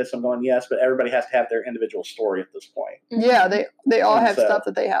tedious." I'm going, yes, but everybody has to have their individual story at this point. Yeah, they all have stuff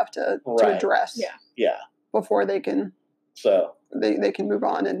that they have to address. Yeah. Before they can. So they can move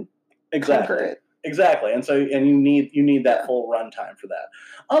on and conquer it. Exactly, and you need that full runtime for that.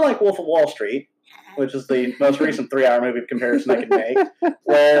 Unlike Wolf of Wall Street, which is the most recent 3-hour movie comparison I can make,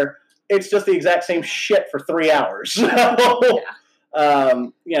 where it's just the exact same shit for 3 hours. So,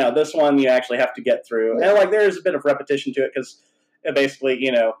 this one you actually have to get through. And, like, there's a bit of repetition to it because basically,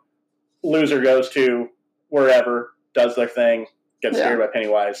 loser goes to wherever, does their thing, gets scared by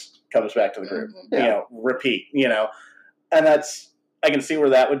Pennywise, comes back to the group. Repeat, And I can see where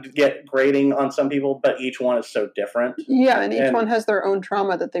that would get grating on some people, but each one is so different. Yeah, and each one has their own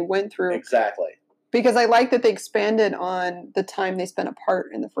trauma that they went through. Exactly. Because I like that they expanded on the time they spent apart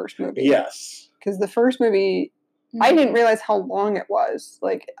in the first movie. Yes. Because the first movie, I didn't realize how long it was.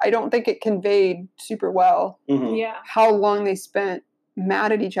 Like, I don't think it conveyed super well how long they spent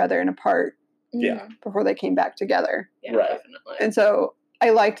mad at each other and apart before they came back together. Yeah, definitely. And so I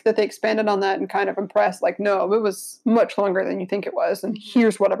liked that they expanded on that and kind of impressed, like, no, it was much longer than you think it was, and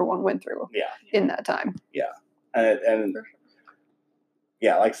here's what everyone went through in that time. Yeah. And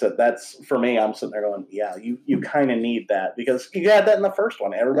like I said, that's, for me, I'm sitting there going, you kind of need that, because you had that in the first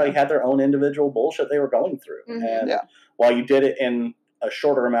one. Everybody had their own individual bullshit they were going through. And while you did it in a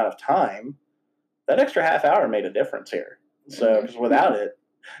shorter amount of time, that extra half hour made a difference here. So, because without it,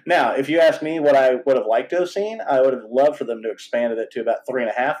 now, if you ask me what I would have liked to have seen, I would have loved for them to expanded it to about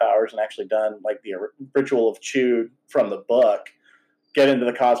 3.5 hours and actually done like the ritual of Chewd from the book, get into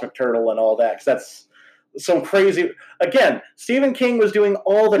the cosmic turtle and all that, because that's some crazy. Again, Stephen King was doing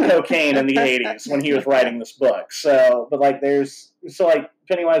all the cocaine in the 80s when he was writing this book. So, but like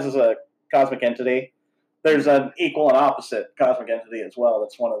Pennywise is a cosmic entity. There's an equal and opposite cosmic entity as well.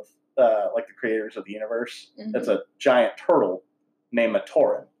 That's one of the creators of the universe. It's a giant turtle named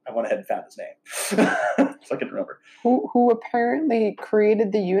Matoran. I went ahead and found his name. So I can remember. Who apparently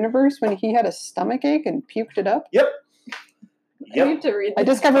created the universe when he had a stomach ache and puked it up? Yep. I need to read. I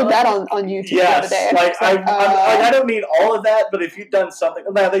discovered that on YouTube the other day. I don't need all of that, but if you've done something,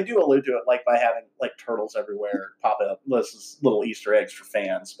 now they do allude to it, like by having like turtles everywhere pop up. This is little Easter eggs for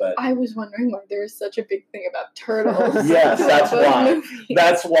fans, but I was wondering why there was such a big thing about turtles. Yes, that's why.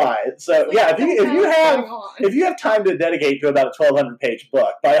 That's why. So if you have time to dedicate to about a 1,200-page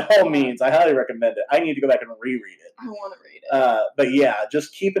book, by all means, I highly recommend it. I need to go back and reread it. I want to read it. But yeah,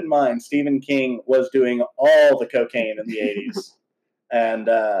 just keep in mind, Stephen King was doing all the cocaine in the 80s. And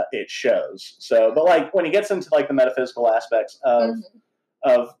it shows. So, but like when he gets into like the metaphysical aspects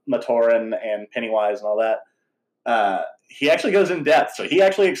of Matoran and Pennywise and all that, he actually goes in depth. So he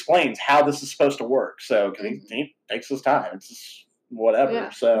actually explains how this is supposed to work. So because he takes his time, it's just whatever. Yeah.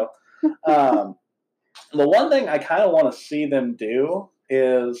 So the one thing I kind of want to see them do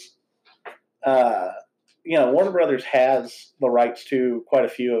is, Warner Brothers has the rights to quite a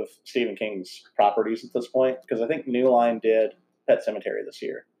few of Stephen King's properties at this point, because I think New Line did Pet Cemetery this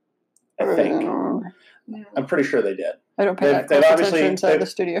year. I think. I'm pretty sure they did. I don't pay that close attention inside the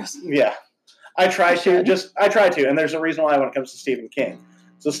studios. Yeah. I try to, and there's a reason why when it comes to Stephen King.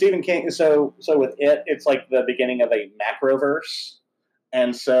 So Stephen King, so with it's like the beginning of a macroverse,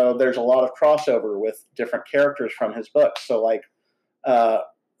 and so there's a lot of crossover with different characters from his books. So like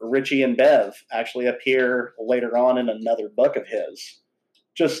Richie and Bev actually appear later on in another book of his.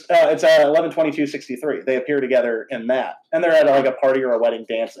 Just it's 11/22/63. They appear together in that, and they're at like a party or a wedding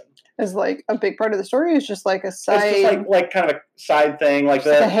dancing. Is like a big part of the story. Is just like a side. It's just like kind of a side thing, like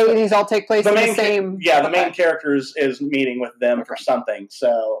the Hades all take place in the same. The main characters is meeting with them for something.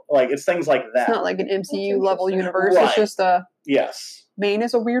 So like it's things like that. It's not like an MCU level universe. Right. It's just a Maine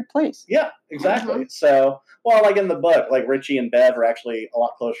is a weird place. Yeah, exactly. So like in the book, like Richie and Bev are actually a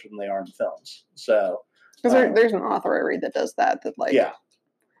lot closer than they are in the films. So because there's an author I read that does that like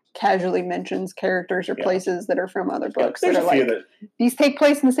casually mentions characters or places that are from other books that are like these take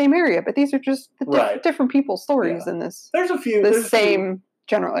place in the same area, but these are just different people's stories in this. There's a few the same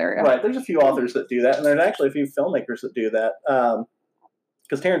general area. Right. There's a few authors that do that, and there's actually a few filmmakers that do that.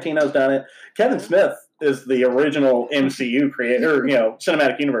 Because Tarantino's done it. Kevin Smith is the original MCU creator,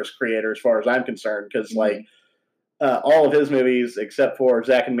 cinematic universe creator, as far as I'm concerned. Because all of his movies, except for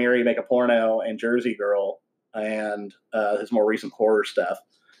Zack and Miri Make a Porno and Jersey Girl, and his more recent horror stuff,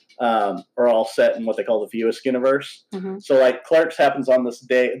 are all set in what they call the Viewers universe. So like Clerks happens on this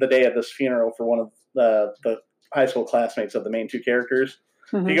day, the day of this funeral for one of the high school classmates of the main two characters.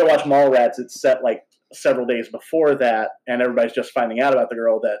 If you go watch Mallrats, it's set like several days before that, and everybody's just finding out about the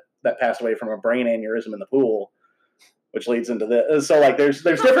girl that passed away from a brain aneurysm in the pool, which leads into this. So like there's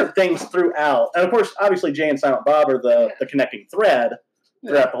different things throughout, and of course obviously Jay and Silent Bob are the connecting thread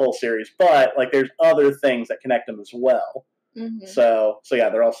throughout the whole series, but like there's other things that connect them as well. So yeah,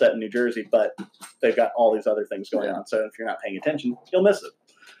 they're all set in New Jersey, but they've got all these other things going on. So if you're not paying attention, you'll miss it.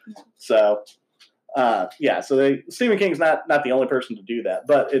 So so Stephen King's not the only person to do that,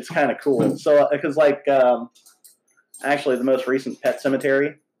 but it's kind of cool. So because actually the most recent Pet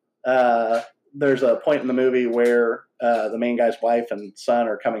Cemetery there's a point in the movie where the main guy's wife and son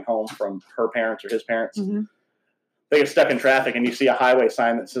are coming home from her parents or his parents. Mm-hmm. They get stuck in traffic, and you see a highway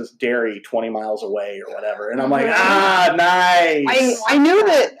sign that says "Dairy 20 miles away" or whatever. And I'm like, nice. I knew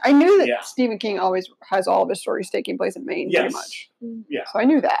that Yeah. Stephen King always has all of his stories taking place in Maine, pretty much. Yeah. So I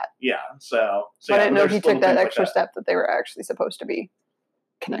knew that. Yeah. So But I didn't know there's he took little that things like extra step that they were actually supposed to be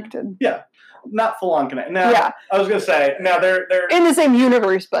connected. Yeah. Not full on connect. Now, Yeah. I was gonna say now they're In the same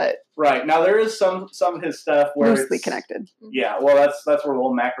universe, but right now there is some of his stuff where loosely it's connected. Yeah, well, that's where the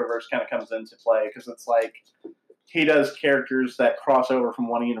whole Macroverse kind of comes into play, because it's like he does characters that cross over from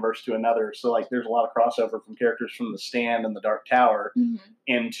one universe to another. So like there's a lot of crossover from characters from The Stand and The Dark Tower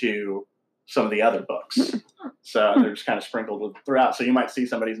into some of the other books. So they're just kind of sprinkled throughout. So you might see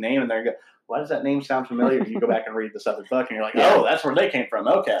somebody's name and they go, "Why does that name sound familiar?" You go back and read this other book and you're like, "Oh, that's where they came from."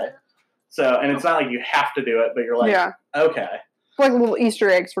 Okay. So, and it's not like you have to do it, but you're like, okay. Like little Easter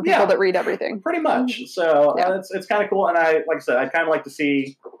eggs for people that read everything. Pretty much. So it's kind of cool. And like I said, I'd kind of like to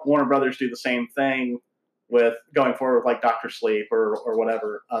see Warner Brothers do the same thing with going forward with like Dr. Sleep or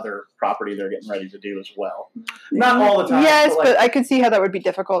whatever other property they're getting ready to do as well. Not all the time. Yes, but, but I could see how that would be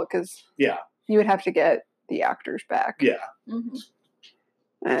difficult because you would have to get the actors back. Yeah.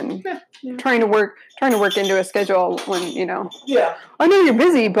 And trying to work into a schedule when, Yeah. I know you're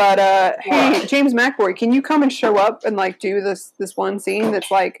busy, but hey, James McAvoy, can you come and show up and like do this one scene that's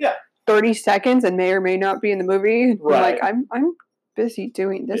like 30 seconds and may or may not be in the movie? Right. Like I'm busy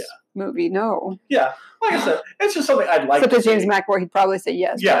doing this movie. No. Yeah. Like I said, it's just something I'd like Except to as James see. McAvoy, he'd probably say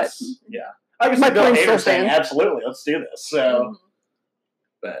yes. Yes. But Yeah. I can see Bill Hader saying, absolutely, let's do this. So,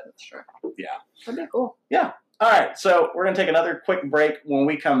 but sure. Yeah. That'd be cool. Yeah. All right. So we're going to take another quick break. When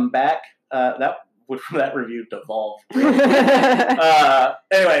we come back, that review devolved. Anyway,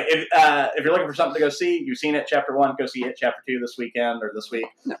 if you're looking for something to go see, you've seen it, Chapter 1, go see it, Chapter 2 this weekend or this week.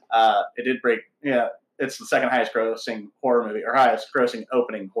 No. It did break, it's the second highest grossing horror movie, or highest grossing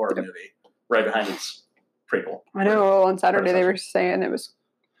opening horror movie, right behind its prequel. I know on Saturday they were saying it was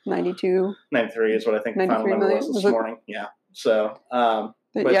 92. 93 is what I think the final number was this morning. Yeah. So,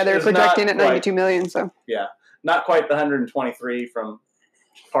 they were projecting at 92 million. So, yeah, not quite the 123 from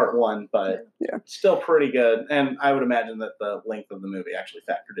part 1, but still pretty good. And I would imagine that the length of the movie actually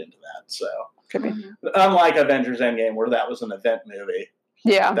factored into that. So, could be. Unlike Avengers Endgame, where that was an event movie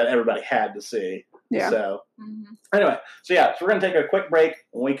that everybody had to see. Yeah. So, anyway, so we're going to take a quick break.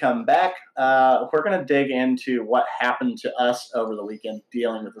 When we come back, we're going to dig into what happened to us over the weekend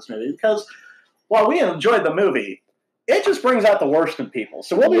dealing with this movie. Because while we enjoyed the movie, it just brings out the worst in people.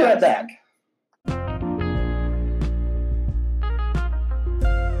 So we'll be right back.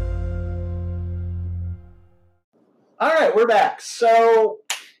 All right, we're back. So,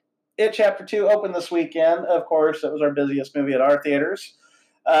 It Chapter 2 opened this weekend. Of course, it was our busiest movie at our theaters.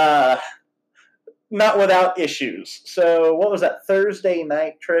 Not without issues. So, what was that, Thursday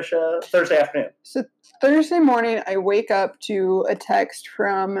night, Trisha? Thursday afternoon. So, Thursday morning, I wake up to a text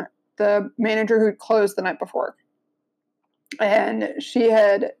from the manager who closed the night before. And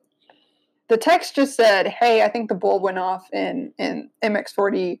the text just said, "Hey, I think the bulb went off in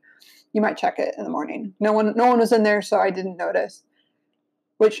MX40. You might check it in the morning." No one was in there, so I didn't notice.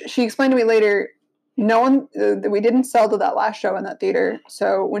 Which she explained to me later, we didn't sell to that last show in that theater.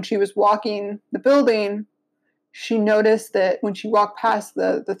 So when she was walking the building, she noticed that when she walked past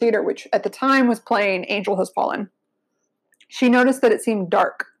the theater, which at the time was playing Angel Has Fallen, she noticed that it seemed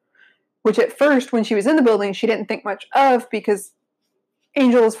dark. Which at first, when she was in the building, she didn't think much of, because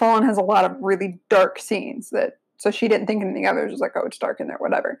Angel Has Fallen has a lot of really dark scenes. So she didn't think anything of it. It was just like, oh, it's dark in there,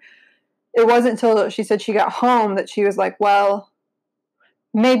 whatever. It wasn't until she said she got home that she was like, well,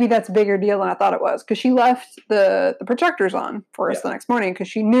 maybe that's a bigger deal than I thought it was. Because she left the projectors on for us the next morning, because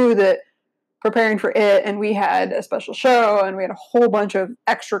she knew that preparing for it, and we had a special show, and we had a whole bunch of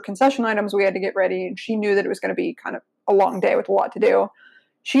extra concession items we had to get ready, and she knew that it was going to be kind of a long day with a lot to do.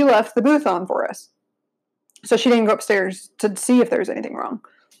 She left the booth on for us. So she didn't go upstairs to see if there was anything wrong.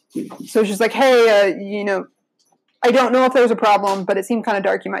 So she's like, "Hey, I don't know if there was a problem, but it seemed kind of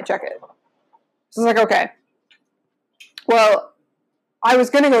dark. You might check it." So I was like, "Okay." Well, I was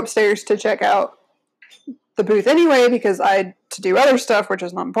going to go upstairs to check out the booth anyway, because I had to do other stuff, which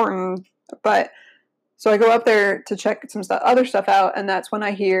is not important. But so I go up there to check some other stuff out, and that's when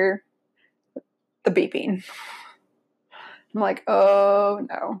I hear the beeping. I'm like, oh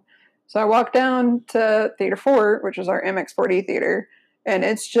no. So I walk down to Theater 4, which is our MX40 theater, and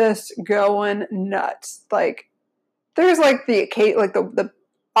it's just going nuts. Like, there's like the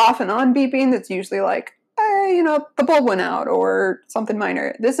off and on beeping that's usually like, hey, the bulb went out or something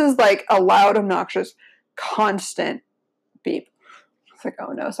minor. This is like a loud, obnoxious, constant beep. was like,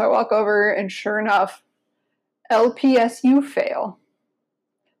 oh no. So I walk over, and sure enough, LPSU fail.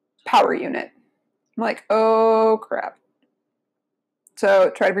 Power unit. I'm like, oh crap. So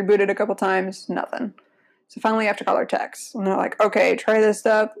tried to reboot it a couple times, nothing. So finally I have to call our techs. And they're like, okay, try this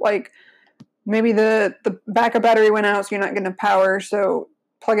stuff. Like, maybe the backup battery went out, so you're not getting enough power, so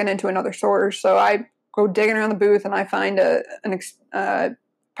plug it into another source. So I go digging around the booth, and I find a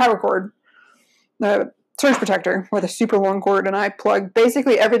power cord, the surge protector with a super long cord, and I plug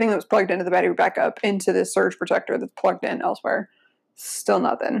basically everything that was plugged into the battery backup into this surge protector that's plugged in elsewhere. Still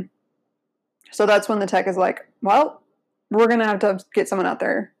nothing. So that's when the tech is like, well, we're going to have to get someone out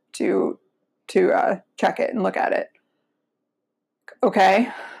there to check it and look at it. Okay.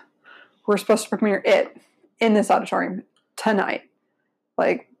 We're supposed to premiere it in this auditorium tonight.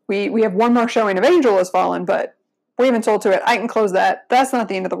 Like, we have one more showing of Angel Has Fallen, but we haven't sold to it. I can close that. That's not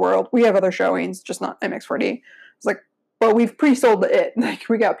the end of the world. We have other showings, just not MX4D. It's like, well, we've pre-sold it. Like,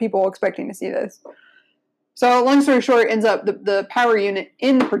 we got people expecting to see this. So, long story short, ends up the power unit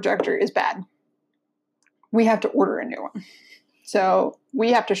in the projector is bad. We have to order a new one. So,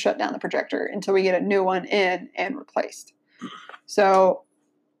 we have to shut down the projector until we get a new one in and replaced. So,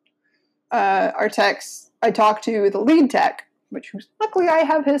 our techs, I talked to the lead tech, which luckily I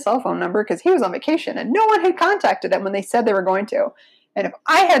have his cell phone number because he was on vacation and no one had contacted him when they said they were going to. And if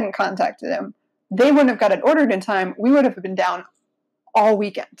I hadn't contacted him, they wouldn't have got it ordered in time. We would have been down all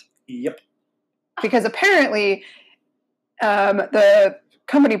weekend. Yep. Because apparently the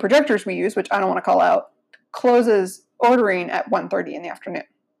company projectors we use, which I don't want to call out, closes ordering at 1:30 in the afternoon.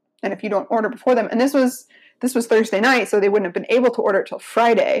 And if you don't order before them, and this was Thursday night, so they wouldn't have been able to order it till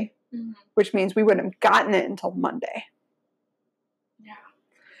Friday, which means we wouldn't have gotten it until Monday. Yeah.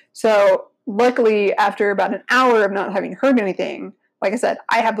 So luckily, after about an hour of not having heard anything, like I said,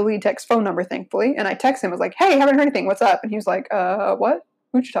 I have the lead tech's phone number, thankfully, and I text him, I was like, hey, haven't heard anything, what's up? And he was like, what?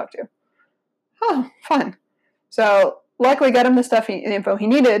 Who'd you talk to? Oh, fun. So luckily got him the info he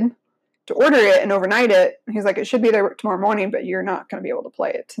needed to order it and overnight it. He's like, it should be there tomorrow morning, but you're not going to be able to play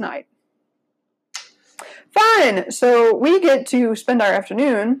it tonight. Fine. So we get to spend our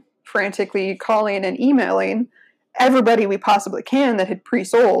afternoon frantically calling and emailing everybody we possibly can that had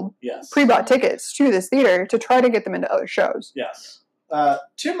pre-sold, pre-bought tickets to this theater to try to get them into other shows. Yes.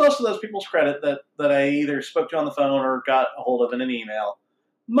 To most of those people's credit that I either spoke to on the phone or got a hold of in an email,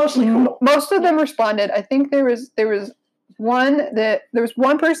 mostly cool. Most of them responded. I think there was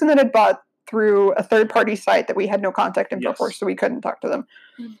one person that had bought through a third-party site that we had no contact info for, so we couldn't talk to them.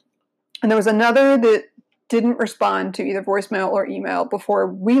 And there was another that didn't respond to either voicemail or email before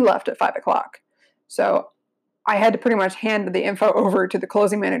we left at 5 o'clock. So I had to pretty much hand the info over to the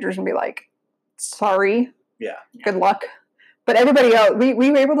closing managers and be like, sorry. Yeah. Good luck. But everybody else, we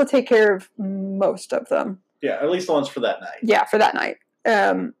were able to take care of most of them. Yeah, at least the ones for that night. Yeah, for that night.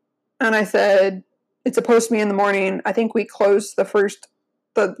 And I said, it's supposed to be in the morning. I think we closed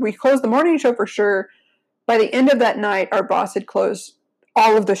the morning show for sure. By the end of that night, our boss had closed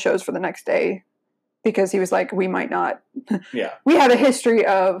all of the shows for the next day because he was like, we might not. Yeah. We have a history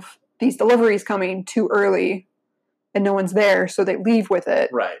of these deliveries coming too early and no one's there, so they leave with it.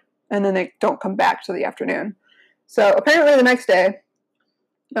 Right. And then they don't come back till the afternoon. So apparently the next day,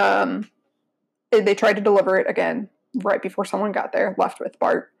 they tried to deliver it again right before someone got there, left with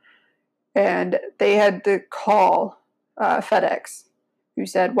Bart. And they had to call FedEx, who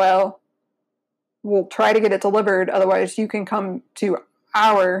said, well, we'll try to get it delivered. Otherwise, you can come to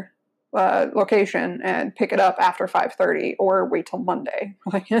our location and pick it up after 5:30 or wait till Monday.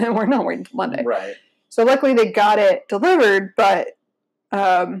 Like, we're not waiting till Monday. Right. So luckily they got it delivered, but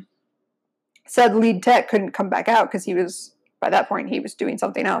said lead tech couldn't come back out because by that point, he was doing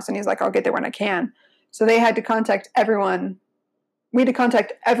something else. And he's like, I'll get there when I can. So they had to contact everyone. We had to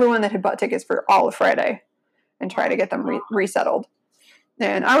contact everyone that had bought tickets for all of Friday and try to get them resettled.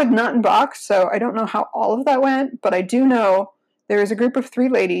 And I was not in box, so I don't know how all of that went, but I do know there was a group of 3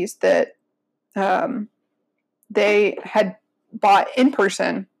 ladies that they had bought in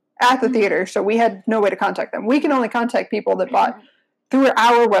person at the theater, so we had no way to contact them. We can only contact people that bought through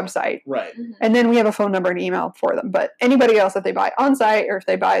our website. Right. And then we have a phone number and email for them. But anybody else that they buy on site or if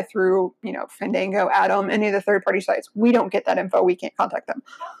they buy through, Fandango, Atom, any of the third-party sites, we don't get that info. We can't contact them.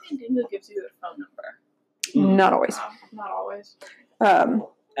 How Fandango gives you their phone number? Not always. Not always.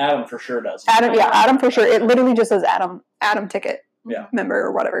 Adam for sure does. Adam for sure. It literally just says Adam ticket. Yeah. Member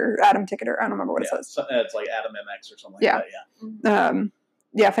or whatever. Adam ticket or I don't remember what it says. It's like Adam MX or something like that.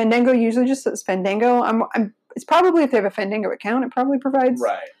 Yeah. Fandango usually just says Fandango. It's probably if they have a Fandango account, it probably provides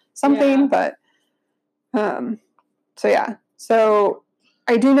something. But so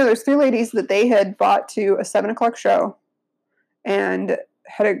I do know there's 3 ladies that they had bought to a 7 o'clock show, and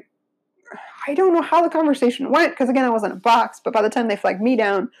I don't know how the conversation went, because again, I wasn't a box, but by the time they flagged me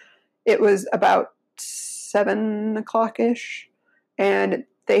down, it was about 7 o'clock-ish, and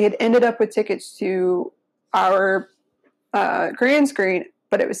they had ended up with tickets to our grand screen,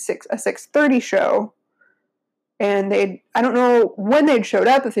 but it was a 6:30 show, and I don't know when they'd showed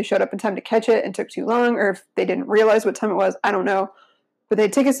up, if they showed up in time to catch it and took too long, or if they didn't realize what time it was, I don't know, but they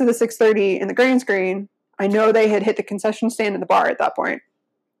had tickets to the 6:30 in the grand screen. I know they had hit the concession stand in the bar at that point.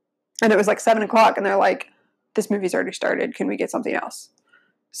 And it was like 7 o'clock, and they're like, this movie's already started. Can we get something else?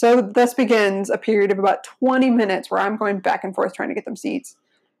 So thus begins a period of about 20 minutes where I'm going back and forth trying to get them seats.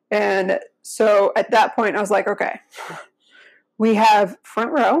 And so at that point, I was like, okay, we have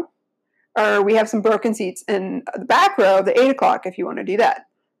front row, or we have some broken seats in the back row, the 8 o'clock, if you want to do that.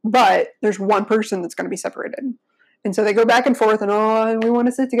 But there's one person that's going to be separated. And so they go back and forth, and we want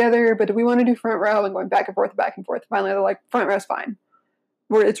to sit together, but do we want to do front row? And going back and forth, back and forth. Finally, they're like, front row's fine.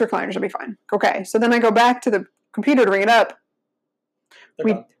 It's recliners, it'll be fine. Okay, so then I go back to the computer to ring it up.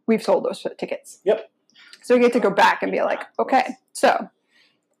 We've sold those tickets. Yep. So we get to go back and be like, okay, so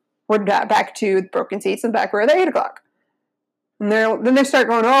we're back to the broken seats in the back row at 8 o'clock. And then they start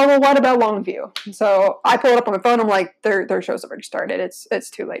going, oh, well, what about Longview? And so I pull it up on my phone. I'm like, their show's already started. It's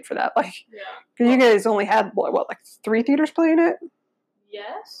too late for that. Like, because you guys only had like 3 theaters playing it.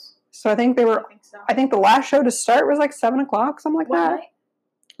 Yes. So I think I think the last show to start was like 7 o'clock, something like that.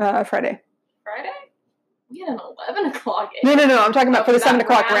 Night? Friday. Friday? We had an 11 o'clock. No. I'm talking about for the 7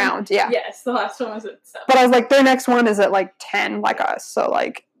 o'clock round. Yeah. Yes, the last one was at 7. But I was like, their next one is at like 10, like us. So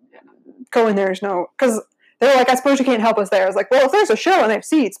like, going there's no, because they're like, I suppose you can't help us there. I was like, well, if there's a show and they have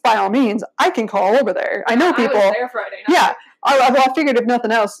seats, by all means, I can call over there. I know people. I was there Friday night. Yeah. I figured if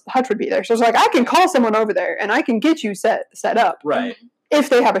nothing else, Hutch would be there. So I was like, I can call someone over there and I can get you set up. Right.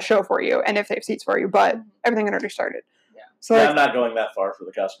 If they have a show for you and if they have seats for you, but everything had already started. So I'm not going that far for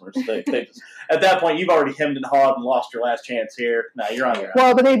the customers. They just, at that point, you've already hemmed and hawed and lost your last chance here. No, you're on your own.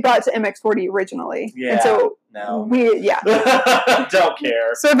 Well, but they brought to MX40 originally. Yeah. And so no. Don't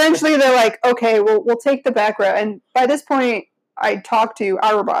care. So eventually they're like, okay, we'll take the back row. And by this point, I talked to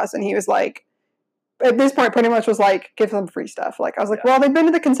our boss, and he was like, at this point, pretty much was like, give them free stuff. Like, I was like, well, they've been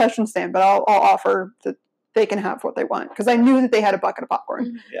to the concession stand, but I'll offer that they can have what they want. Because I knew that they had a bucket of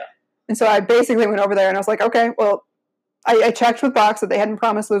popcorn. Yeah. And so I basically went over there, and I was like, okay, well, I checked with Box that they hadn't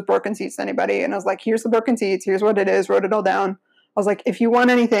promised those broken seats to anybody. And I was like, here's the broken seats. Here's what it is. Wrote it all down. I was like, if you want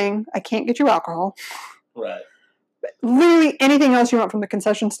anything, I can't get you alcohol. Right. But literally anything else you want from the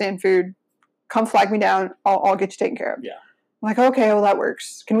concession stand food, come flag me down. I'll get you taken care of. Yeah. I'm like, okay, well, that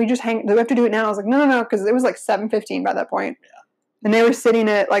works. Can we just hang? Do we have to do it now? I was like, no, because it was like 7:15 by that point. Yeah. And they were sitting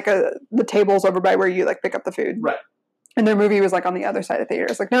at like the tables over by where you like pick up the food. Right. And their movie was like on the other side of the theater.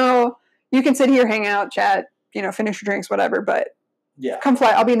 I was like, no, you can sit here, hang out, chat, finish your drinks, whatever, but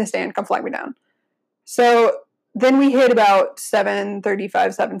I'll be in the stand, come flag me down. So then we hit about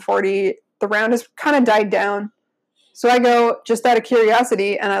 7:35, 7:40. The round has kind of died down. So I go, just out of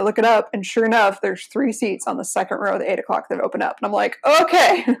curiosity, and I look it up, and sure enough, there's 3 seats on the second row of the 8 o'clock that open up. And I'm like,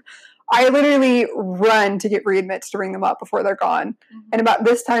 okay. I literally run to get readmits to ring them up before they're gone. Mm-hmm. And about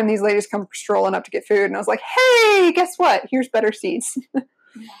this time, these ladies come strolling up to get food, and I was like, hey, guess what? Here's better seats.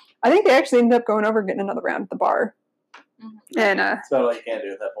 I think they actually ended up going over and getting another round at the bar. Mm-hmm. And that's all you can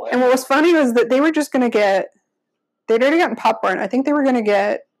do at that point. And what was funny was that they were just going to they'd already gotten popcorn. I think they were going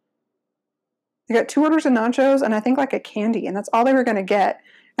to they got 2 orders of nachos and I think like a candy, and that's all they were going to get.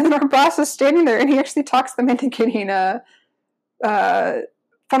 And then our boss is standing there, and he actually talks them into getting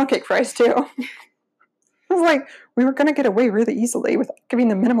funnel cake fries too. I was like, we were going to get away really easily with giving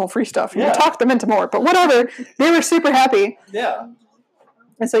them minimal free stuff. And we talked them into more, but whatever. They were super happy. Yeah.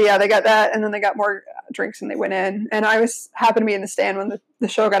 And so, they got that, and then they got more drinks, and they went in. And I happened to be in the stand when the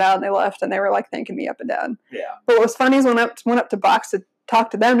show got out, and they left, and they were, like, thanking me up and down. Yeah. But what was funny is when I went up to Box to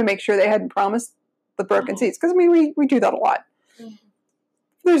talk to them to make sure they hadn't promised the broken seats. Because, I mean, we do that a lot. Mm-hmm.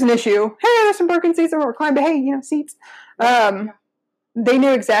 If there's an issue. Hey, there's some broken seats that were reclined, but hey, seats. They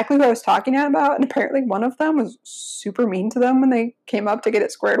knew exactly who I was talking about, and apparently one of them was super mean to them when they came up to get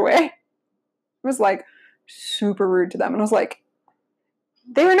it squared away. It was, like, super rude to them. And I was like,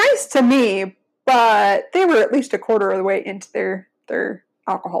 they were nice to me, but they were at least a quarter of the way into their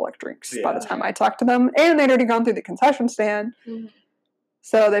alcoholic drinks by the time I talked to them. And they'd already gone through the concession stand. Mm-hmm.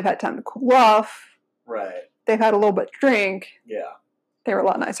 So they've had time to cool off. Right. They've had a little bit to drink. Yeah. They were a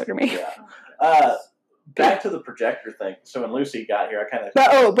lot nicer to me. Yeah. Back to the projector thing. So when Lucy got here, I kind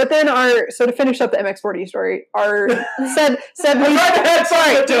of... But then to finish up the MX40 story, our said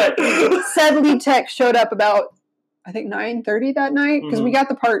lead tech showed up about, I think, 9:30 that night, because we got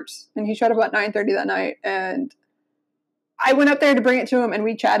the parts, and he showed up about 9:30 that night, and I went up there to bring it to him, and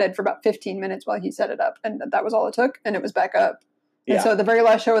we chatted for about 15 minutes while he set it up, and that was all it took, and it was back up. Yeah. And so the very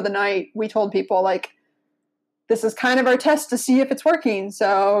last show of the night, we told people, like, this is kind of our test to see if it's working,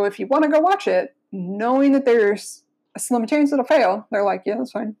 so if you want to go watch it, knowing that there's a slim chance it'll fail, they're like, yeah,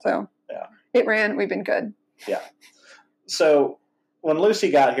 that's fine. So it ran. We've been good. Yeah. So when Lucy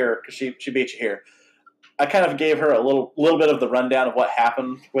got here, because she beat you here, I kind of gave her a little bit of the rundown of what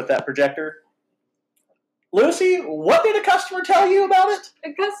happened with that projector. Lucy, what did a customer tell you about it?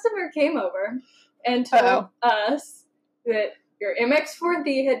 A customer came over and told us that your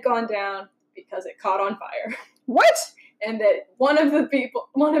MX4D had gone down because it caught on fire. What? And that one of the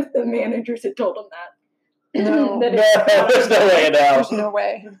managers had told him that. No. There's no way now. There's no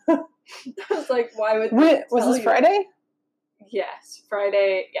way. I was like, why would Was this Friday? Yes,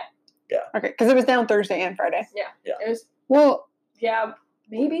 Friday. Yeah. Okay, because it was down Thursday and Friday. Yeah. It was. Well, yeah,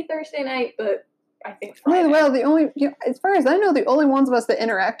 maybe Thursday night, but I think Friday. well, the only, as far as I know, the only ones of us that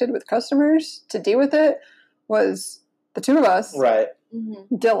interacted with customers to deal with it was the two of us, Right.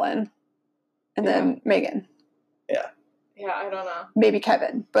 Mm-hmm. Dylan, and then Megan. Yeah, I don't know. Maybe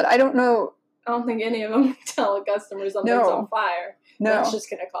Kevin, but I don't know. I don't think any of them tell customers something's on fire. No, That's just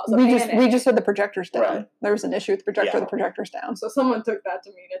going to cause a panic. We just had the projectors down. Right. There was an issue with the projector. Yeah. The projector's down. So someone took that to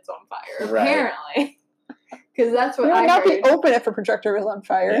mean it's on fire, Right. apparently. Because that's what It I would not heard. be open if a projector was on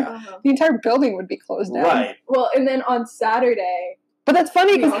fire. Yeah. Uh-huh. The entire building would be closed down. Right. Well, and then on Saturday, But that's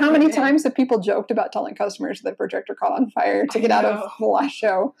funny because Yeah, how many okay. times have people joked about telling customers that projector caught on fire to I get out know. of the last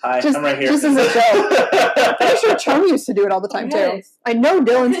show? Hi, Just- I'm right here. just as a joke. I'm sure Chum used to do it all the time too. Yes. I know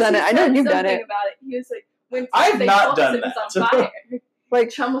Dylan's done it. I know He said you've done something it. about it. He was like, when I've they not told us done it was that. on fire. Like,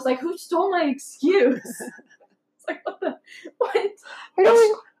 Chum was like, who stole my excuse? It's like, what? I I don't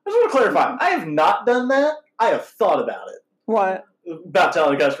just want to clarify. I have not done that. I have thought about it. what? About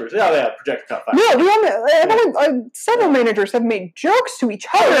telling customers, yeah, projector caught fire. No, several managers have made jokes to each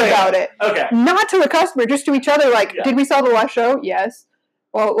other Okay. about it. Okay. Not to the customer, just to each other. Like, Yeah. did we sell the last show? Yes.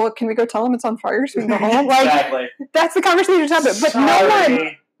 Well, can we go tell them it's on fire so we can go home? Like, Exactly. that's the conversation that's happened. But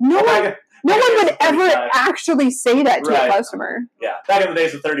Sorry. no one would ever 35. actually say that to Right. a customer. Yeah, back in the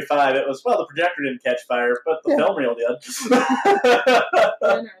days of 35, it was, well, the projector didn't catch fire, but the Yeah. film reel did.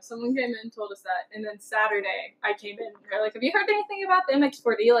 No, someone came in and told us that. And then Saturday, I came in and they're like, have you heard anything about the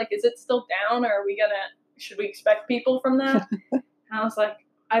MX4D? Like, is it still down or should we expect people from that? And I was like,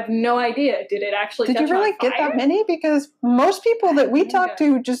 I have no idea. Did it actually Did catch you really on get fire? that many? Because most people that we Yeah. talked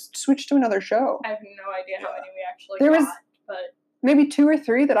to just switched to another show. I have no idea how many we actually There got. was- But Maybe 2 or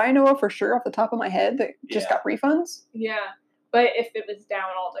 3 that I know of for sure off the top of my head that just Yeah. got refunds. yeah. But if it was down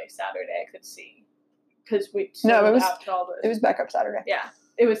all day Saturday, I could see. Because we No, sold it was- out to all the. It was back up Saturday. Yeah.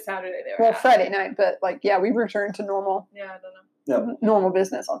 It was Saturday. They were Well, happy. Friday night, but we returned to normal Yeah, I don't know. normal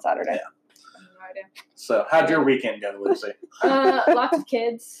business on Saturday. Yeah. I have no idea. So, how'd your weekend go, Lucy? Lots of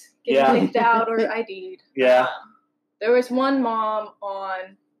kids getting Yeah. kicked out or ID'd. Yeah. There was one mom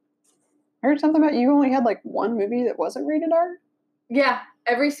on. I heard something about you only had like one movie that wasn't rated R. Yeah,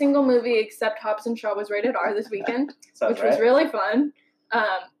 every single movie except Hobbs and Shaw was rated R this weekend, Sounds which right. was really fun.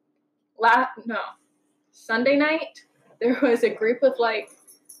 Sunday night there was a group of like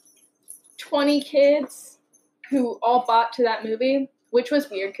 20 kids who all bought to that movie, which was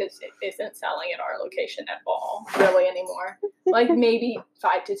weird because it isn't selling at our location at all really anymore. Like maybe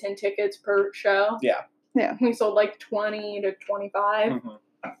 5 to 10 tickets per show. Yeah. Yeah. We sold like 20 to 25. Mhm.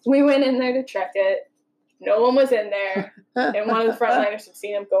 We went in there to check it. No one was in there. And one of the frontliners had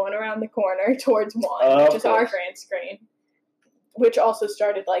seen him going around the corner towards one, Of which is our course. grand screen, which also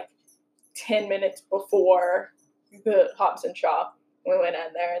started like 10 minutes before the Hobbs and Shaw. We went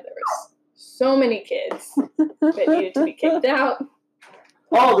in there. There was so many kids that needed to be kicked out.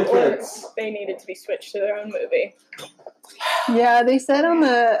 All the Or kids. they needed to be switched to their own movie. Yeah, they said on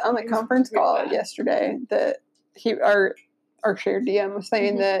the It was conference pretty call bad. yesterday that our shared DM was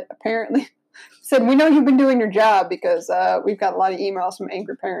saying Mhm. that apparently said we know you've been doing your job because we've got a lot of emails from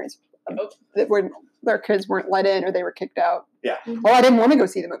angry parents that their kids weren't let in or they were kicked out. Yeah. Well, I didn't want to go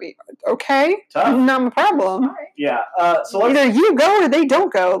see the movie. Okay, Tough. not my problem. All right. Yeah. So Either you go or they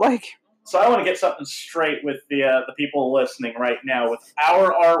don't go. Like, So I want to get something straight with the people listening right now with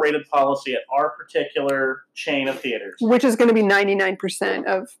our R-rated policy at our particular chain of theaters. which is going to be 99%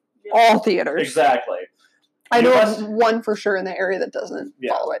 of all theaters. Exactly. I You know must- of one for sure in the area that doesn't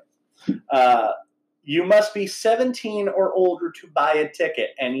Yeah. follow it. You must be 17 or older to buy a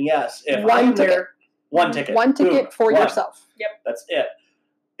ticket. And yes, if One I'm ticket. there, one ticket. One ticket Boom. for One. yourself. That's it.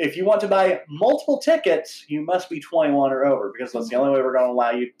 If you want to buy multiple tickets, you must be 21 or over because that's the only way we're going to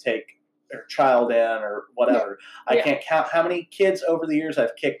allow you to take their child in or whatever. I can't count how many kids over the years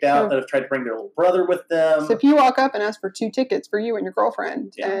I've kicked out that have tried to bring their little brother with them. So if you walk up and ask for 2 tickets for you and your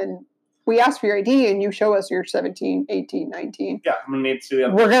girlfriend, and we ask for your ID and you show us you're 17, 18, 19. Yeah, I'm going to need to see the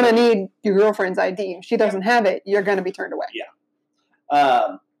other We're going to need your girlfriend's ID. If she doesn't have it, you're going to be turned away.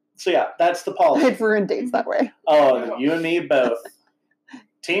 Yeah. So that's the policy. If we're in dates that way. Oh, you and me both.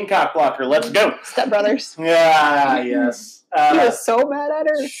 Team Cockblocker, let's go. Step brothers. Yeah, yes. He was so mad at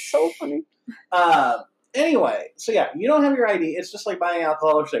her. It's so funny. Anyway, so you don't have your ID. It's just like buying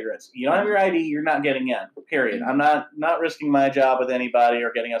alcohol or cigarettes. You don't have your ID, you're not getting in. Period. I'm not risking my job with anybody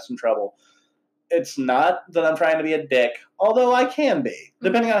or getting us in trouble. It's not that I'm trying to be a dick, although I can be,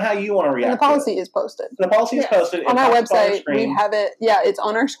 depending on how you want to react. And the policy is posted. The policy is posted. On our website. We have it. Yeah, it's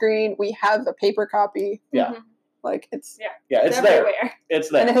on our screen. We have the paper copy. Yeah. Like it's it's everywhere. There. It's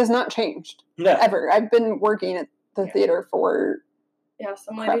there. And it has not changed. No. Ever. I've been working at the theater for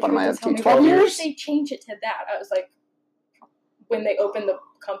some crap, lady what am I tried up to tell to, me, 12 why years? did they change it to that? I was like, when they opened the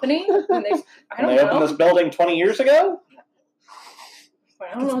company? I don't they opened this building 20 years ago?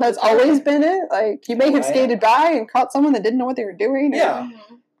 I don't know. That's always been it. Like, you may have skated by and caught someone that didn't know what they were doing. Yeah.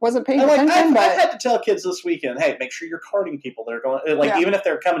 Wasn't paying attention, I've but had to tell kids this weekend, hey, make sure you're carding people that are going, even if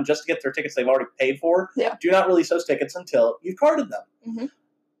they're coming just to get their tickets they've already paid for, do not release those tickets until you've carded them. Mm-hmm.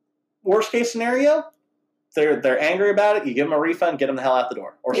 Worst case scenario, they're angry about it, you give them a refund, get them the hell out the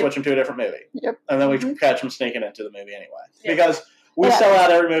door, or switch them to a different movie. Yep. And then we catch them sneaking into the movie anyway. Because we sell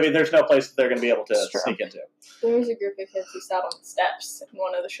out every movie, there's no place that they're going to be able to sneak into. There was a group of kids who sat on the steps in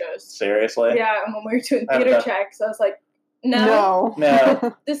one of the shows. Seriously? Yeah, and when we were doing theater checks, I was like, No.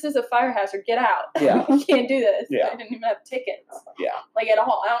 This is a fire hazard. Get out. Yeah. You can't do this. Yeah. I didn't even have tickets. Yeah. Like at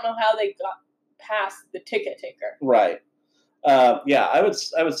all. I don't know how they got past the ticket taker. Right. I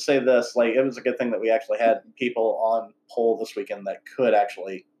would say this, like, it was a good thing that we actually had people on poll this weekend that could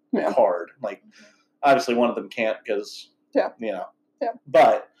actually card. Like, obviously one of them can't because,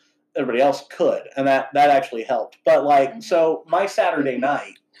 but everybody else could. And that actually helped. But, like, so my Saturday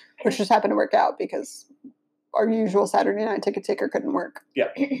night. Which just happened to work out because our usual Saturday night ticket taker couldn't work. Yeah.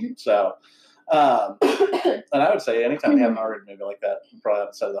 So, and I would say anytime you have an R-rated movie like that, you probably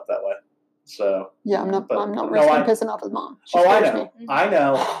haven't set it up that way. So yeah, I'm not risking pissing off his mom. I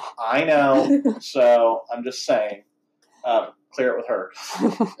know. So I'm just saying, clear it with her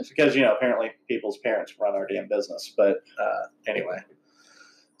because apparently people's parents run our damn business. But anyway,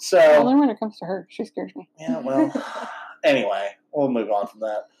 so only when it comes to her, she scares me. Yeah. Well, anyway, we'll move on from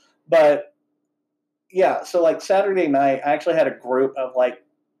that. But yeah, so like Saturday night, I actually had a group of like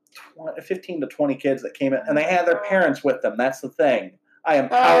 15 to 20 kids that came in, and they had their parents with them. That's the thing. I am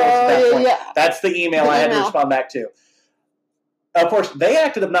powerless at that point. Yeah. That's the email I had to respond back to. Of course, they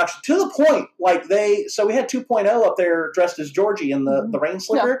acted obnoxious to the point, like so we had 2.0 up there dressed as Georgie in the rain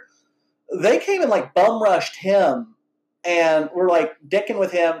slicker. Yeah. They came and like bum rushed him and were like dicking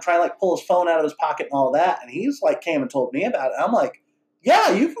with him, trying to like pull his phone out of his pocket and all that. And he's like came and told me about it. I'm like,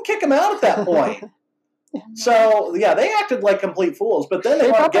 yeah, you can kick him out at that point. So yeah, they acted like complete fools, but then they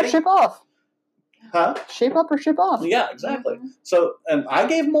wanted to ship off. Huh? Shape up or ship off. Yeah, exactly. So, and I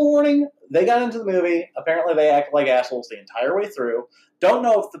gave them a warning. They got into the movie. Apparently, they acted like assholes the entire way through. Don't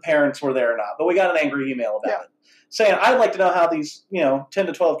know if the parents were there or not, but we got an angry email about it, saying, "I'd like to know how these, 10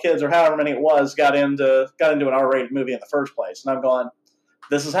 to 12 kids or however many it was got into an R-rated movie in the first place." And I'm going,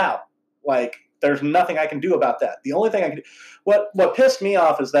 "This is how. Like, there's nothing I can do about that. The only thing I can do." What pissed me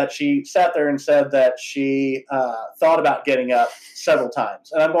off is that she sat there and said that she thought about getting up several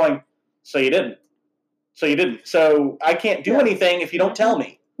times, and I'm going, "So you didn't." So I can't do anything if you don't tell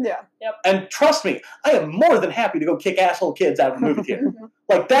me. Yeah. Yep. And trust me, I am more than happy to go kick asshole kids out of a movie theater.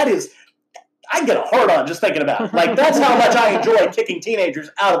 Like, that is, I get a hard on just thinking about it. Like, that's how much I enjoy kicking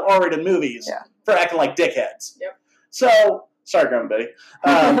teenagers out of R-rated movies for acting like dickheads. Yep. So, sorry, Grandma Betty.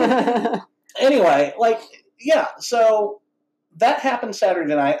 Anyway, so that happened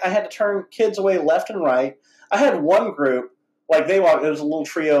Saturday night. I had to turn kids away left and right. I had one group, like it was a little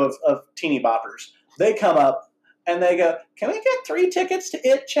trio of teeny boppers. They come up and they go, "Can we get 3 tickets to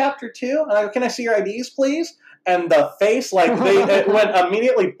It Chapter 2? And I go, "Can I see your IDs, please?" And the face, it went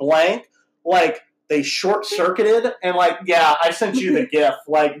immediately blank, like they short-circuited, and I sent you the GIF.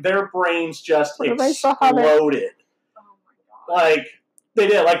 Like, their brains just exploded. Oh my God. Like, they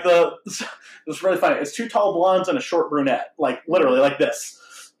did. Like, it was really funny. It's 2 tall blondes and a short brunette. Like, literally, like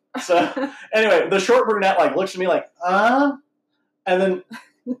this. So, anyway, the short brunette, looks at me like, and then...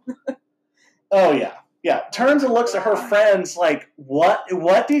 Oh, yeah. Yeah. Turns and looks at her friends like, what?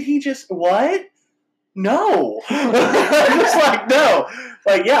 What did he just, what? No. Just like, no.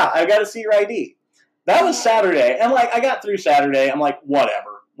 Like, yeah, I got to see your ID. That was Saturday. And, I got through Saturday. I'm like,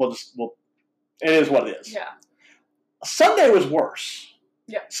 whatever. We'll It is what it is. Yeah. Sunday was worse.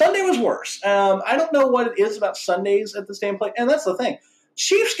 Yeah. Sunday was worse. I don't know what it is about Sundays at this damn place. And that's the thing.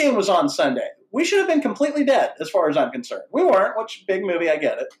 Chiefs game was on Sunday. We should have been completely dead as far as I'm concerned. We weren't, which big movie, I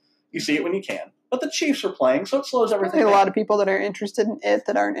get it. You see it when you can. But the Chiefs are playing, so it slows everything There's down. a lot of people that are interested in it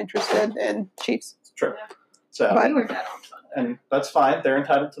that aren't interested in Chiefs. It's true. Yeah. So, But- We were dead on Sunday. and that's fine. They're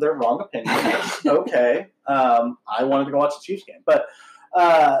entitled to their wrong opinion. That's okay. I wanted to go watch the Chiefs game. But,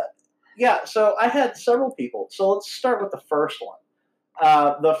 yeah, so I had several people. So let's start with the first one.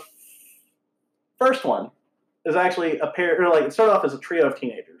 The first one is actually a pair, or like it started off as a trio of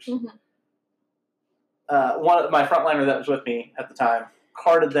teenagers. Mhm. One of my frontliner that was with me at the time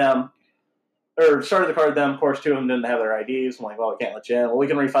started to card them. Of course, two of them didn't have their IDs. I'm like, well, we can't let you in. Well, we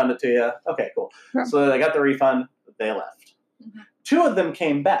can refund it to you. Okay, cool. Yeah. So they got the refund. They left. Mhm. Two of them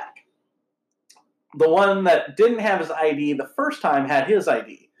came back. The one that didn't have his ID the first time had his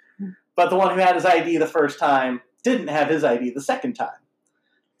ID. But the one who had his ID the first time didn't have his ID the second time.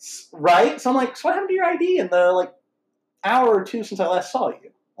 Right? So I'm like, so what happened to your ID in the hour or two since I last saw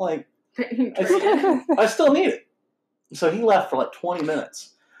you? Like, I still need it. So he left for like 20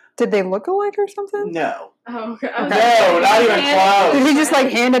 minutes. Did they look alike or something? No. Oh, okay. No, not even close. Did he just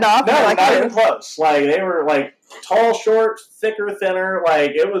hand it off? No, Like, not even close. Like, they were tall, short, thicker, thinner.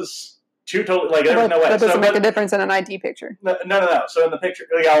 Like, it was two totally, there was no way. That doesn't So, make a difference in an ID picture. No. So in the picture,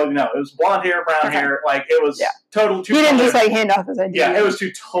 no, it was blonde hair, brown Okay. hair. Like, it was Yeah. total two He didn't totally- just hand off his ID. Yeah, it was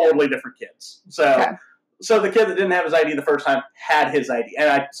two totally different kids. So, Okay. so the kid that didn't have his ID the first time had his ID, and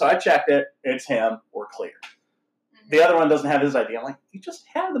I checked it. It's him. We're clear. The other one doesn't have his ID. I'm like, you just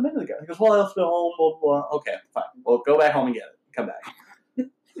had it a minute ago. He goes, well, let's go home. Blah, blah, blah. Okay, fine. Well, go back home and get it. Come back.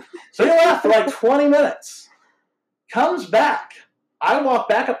 So he left for 20 minutes. Comes back. I walk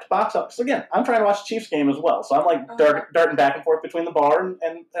back up to box office. Again, I'm trying to watch the Chiefs game as well. So I'm darting back and forth between the bar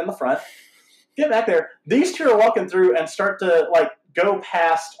and the front. Get back there. These two are walking through and start to go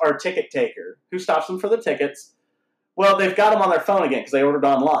past our ticket taker, who stops them for the tickets. Well, they've got them on their phone again because they ordered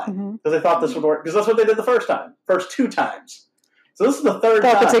online because they thought this would work. Because that's what they did the first two times. So this is the third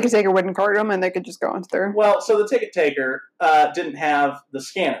Thought time. the ticket taker wouldn't card them and they could just go on through. Well, so the ticket taker didn't have the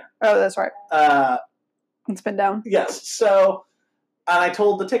scanner. Oh, that's right. It's been down. Yes. So, and I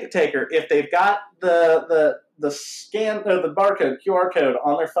told the ticket taker if they've got the scan or the barcode QR code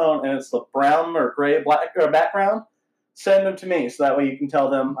on their phone and it's the brown or gray black or background, send them to me so that way you can tell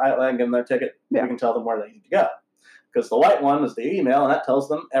them I can give them their ticket. Yeah. We can tell them where they need to go because the white one is the email and that tells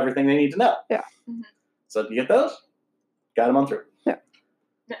them everything they need to know. Yeah. Mhm. So do you get those? Got them on through. Yeah.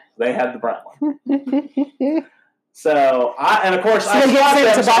 They had the brown one. So and of course So I they get stopped sent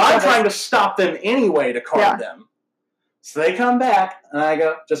them, to so box I'm office. trying to stop them anyway to card them. So they come back and I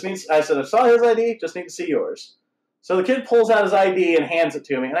go, I said, I saw his ID, just need to see yours. So the kid pulls out his ID and hands it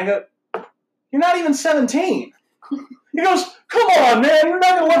to me and I go, you're not even 17. He goes, come on, man, you're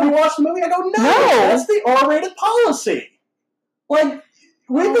not going to let me watch the movie? I go, no, that's the R-rated policy. You've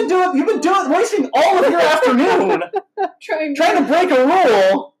been wasting all of your afternoon Trying to break a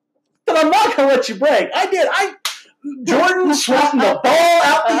rule that I'm not going to let you break. Jordan swatting the ball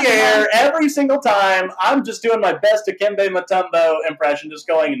out the air every single time. I'm just doing my best Dikembe Mutombo impression, just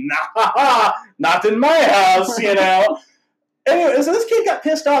going, nah, not in my house, Anyway, so this kid got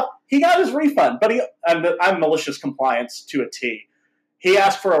pissed off. He got his refund, but I'm malicious compliance to a T. He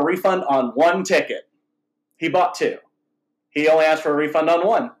asked for a refund on one ticket. He bought two. He only asked for a refund on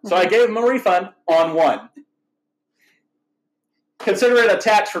one. So I gave him a refund on one. Consider it a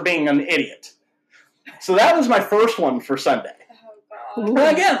tax for being an idiot. So that was my first one for Sunday. Oh, And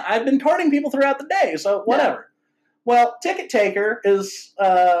God. again, I've been carding people throughout the day, so whatever. Well, Ticket Taker is,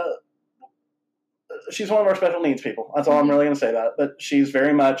 she's one of our special needs people. That's all I'm really going to say about it. But she's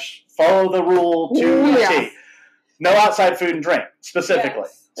very much follow the rule to a Yeah. T. No outside food and drink, specifically.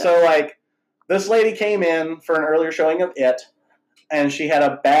 Yes. So, this lady came in for an earlier showing of It, and she had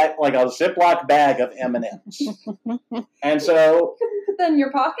a bag, a Ziploc bag of M&Ms. And so, Put that in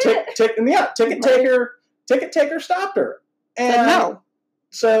your pocket? Ticket Taker stopped her. And Said no.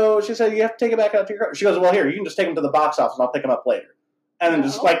 So she said, you have to take it back out to your car. She goes, well, here, you can just take them to the box office and I'll pick them up later. And then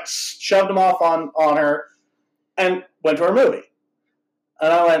just shoved them off on her and went to her movie.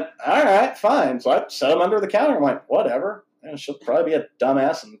 And I went, all right, fine. So I set them under the counter. I'm like, whatever. And she'll probably be a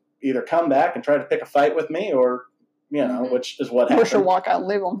dumbass and either come back and try to pick a fight with me or, which is what Or happened. she'll walk out and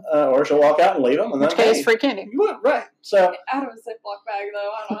leave them. Or she'll walk out and leave them. And In which then, case, hey, free candy. right. So, Out of a Ziploc bag,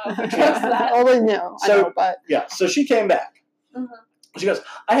 though. I don't know if I trust that. Although, no, I So- know, but yeah. So she came back. Mhm. She goes,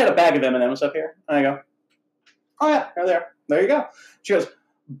 I had a bag of M&Ms up here. And I go, oh, yeah, they're there. There you go. She goes,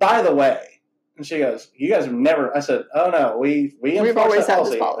 by the way, And she goes, "You guys have never." I said, "Oh no, we've always had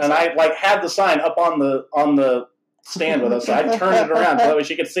this policy." And I like had the sign up on the stand with us. So I turned it around so that way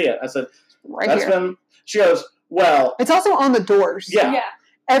she could see it. I said, Right "That's here. been." She goes, "Well, It's also on the doors. Yeah.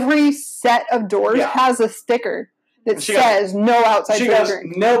 Every set of doors Yeah. has a sticker that She says no outside she food goes,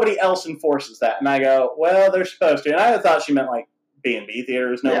 drink. nobody else enforces that." And I go, "Well, they're supposed to." And I thought she meant like B&B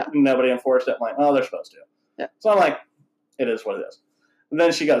theaters. Nobody enforced it. I'm like, "Oh, they're supposed to." Yeah. So I'm like, "It is what it is." And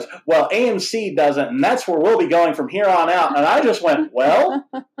then she goes, "Well, AMC doesn't, and that's where we'll be going from here on out." And I just went, "Well,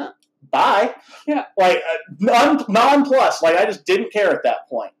 bye." Yeah. Like, non-plus. Like, I just didn't care at that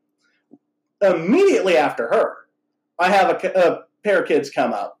point. Immediately after her, I have a pair of kids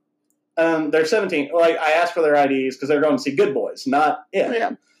come up. They're 17. Like, I asked for their IDs because they're going to see Good Boys, not it.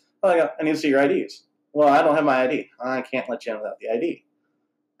 Yeah. I go, "I need to see your IDs." "Well, I don't have my ID." "I can't let you in without the ID.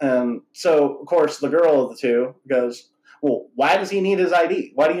 So, of course, the girl of the two goes, "Well, why does he need his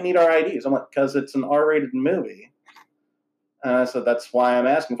ID? Why do you need our IDs?" I'm like, "Because it's an R-rated movie." And I said, "That's why I'm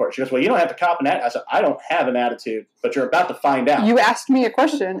asking for it." She goes, "Well, you don't have to cop an attitude." I said, "I don't have an attitude, but you're about to find out." You asked me a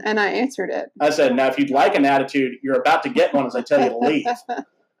question, and I answered it. I said, "Now, if you'd like an attitude, you're about to get one as I tell you to leave."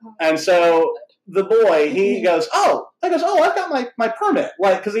 And so the boy, he goes, "Oh," I goes, "Oh, I've got my permit."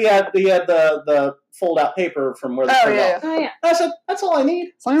 Like, because he had the fold out paper from where the Oh, turned yeah. off. Oh yeah. I said, "That's all I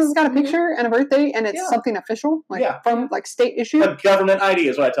need." As long as it's got a picture and a birthday, and it's Yeah. something official, like Yeah. from like state issue. A government ID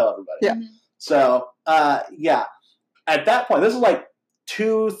is what I tell everybody. Yeah. So, yeah. At that point, this is like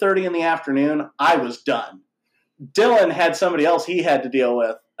 2:30 in the afternoon. I was done. Dylan had somebody else he had to deal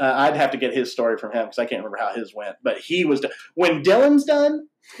with. I'd have to get his story from him because I can't remember how his went. But he was done. When Dylan's done,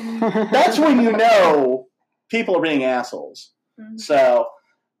 that's when you know people are being assholes. Mhm. So,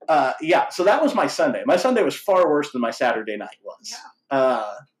 yeah. So that was my Sunday. My Sunday was far worse than my Saturday night was.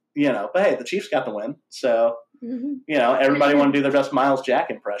 But hey, the Chiefs got the win. So, Mhm. everybody wanted to do their best Miles Jack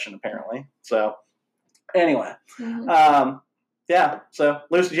impression, apparently. So, anyway. Mhm. Yeah. So,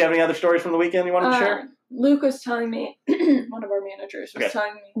 Luce, did you have any other stories from the weekend you wanted to share? Luke was telling me, one of our managers was Okay.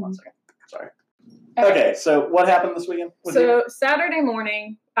 telling me. One second. Sorry. Okay. So, what happened this weekend? So Saturday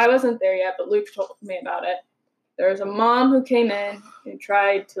morning, I wasn't there yet, but Luke told me about it. There was a mom who came in and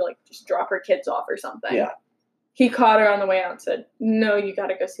tried to like just drop her kids off or something. Yeah. He caught her on the way out and said, "No, you got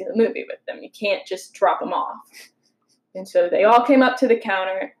to go see the movie with them. You can't just drop them off." And so they all came up to the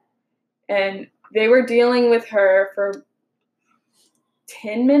counter, and they were dealing with her for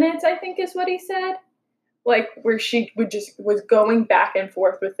 10 minutes, I think is what he said. Like, where she was going back and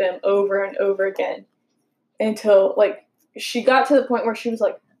forth with them over and over again until, like, she got to the point where she was,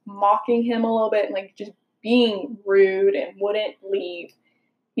 like, mocking him a little bit and, like, just being rude and wouldn't leave,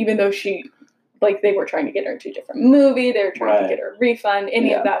 even though they were trying to get her into a different movie, they were trying to get her a refund,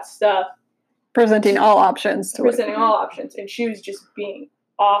 any of that stuff. Presenting all options. Presenting all options, and she was just being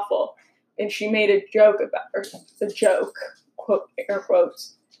awful. And she made a joke quote, air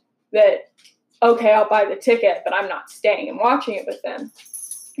quotes, that, "Okay, I'll buy the ticket, but I'm not staying and watching it with them."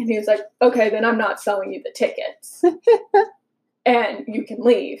 And he was like, "Okay, then I'm not selling you the tickets. And you can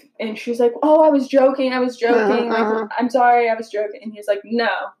leave." And she's like, "Oh, I was joking. Like, I'm sorry, I was joking." And he's like, "No,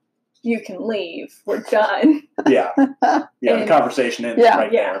 you can leave. We're done." Yeah. Yeah, the conversation ended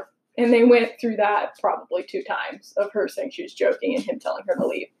right there. And they went through that probably 2 times of her saying she was joking and him telling her to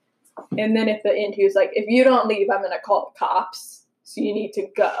leave. And then at the end, he was like, "If you don't leave, I'm going to call the cops. So you need to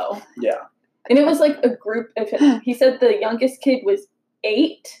go." Yeah. And it was like a group of, he said the youngest kid was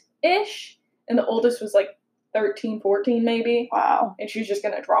 8-ish, and the oldest was like 13, 14 maybe. Wow. And she was just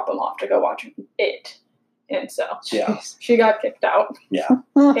going to drop them off to go watch it. And so she got kicked out. Yeah.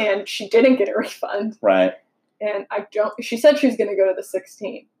 And she didn't get a refund. Right. And she said she was going to go to the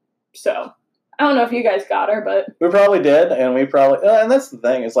 16th. So I don't know if you guys got her, but We probably did, and and that's the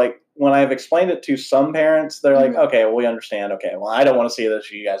thing, is like, when I've explained it to some parents, they're like, "Okay, well, we understand. Okay, well, I don't want to see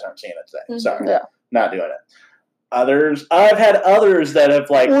this. You guys aren't seeing it today. Sorry. Yeah. Not doing it." I've had others that have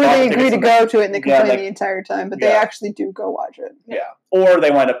like, or they agree to go to it and they complain like, the entire time, but they actually do go watch it. Yeah. Or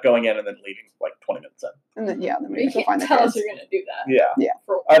they wind up going in and then leaving like 20 minutes in. And then, then you we go can't find the tell us kids. you're going to do that. Yeah.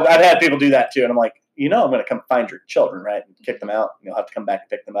 For I've had people do that too, and I'm like, I'm going to come find your children, right, and kick them out, and you'll have to come back and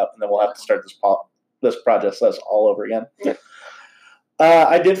pick them up, and then we'll have to start this project all over again. Yeah.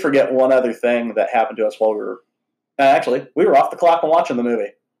 I did forget one other thing that happened to us while we were we were off the clock and watching the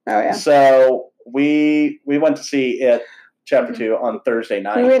movie. Oh, yeah. So we went to see it, Chapter 2, on Thursday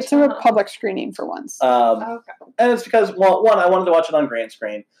night. We went to a public screening for once. And it's because, well, 1, I wanted to watch it on grand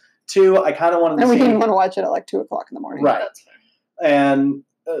screen. 2, I kind of wanted to see. And we didn't want to watch it at like 2 o'clock in the morning. Right. That's fair. And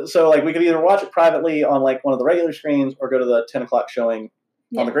so, like, we could either watch it privately on like one of the regular screens or go to the 10 o'clock showing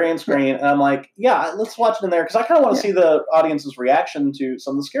on the green screen, and I'm like, yeah, let's watch it in there because I kind of want to see the audience's reaction to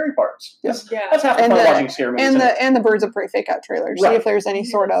some of the scary parts. That's half the fun watching scary movies. And the Birds of Prey fake out trailer. See if there's any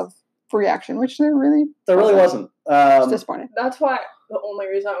sort of reaction, which there really wasn't. It's disappointing. That's why the only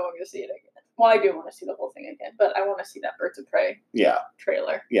reason I want to see it again. Well, I do want to see the whole thing again, but I want to see that Birds of Prey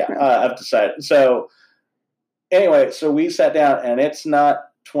trailer. Yeah, I've decided. So anyway, so we sat down, and it's not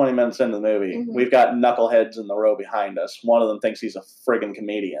 20 minutes into the movie. Mm-hmm. We've got knuckleheads in the row behind us. One of them thinks he's a friggin'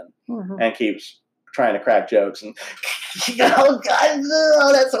 comedian and keeps trying to crack jokes. And, oh, God,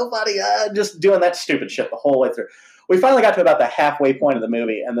 oh, that's so funny. Just doing that stupid shit the whole way through. We finally got to about the halfway point of the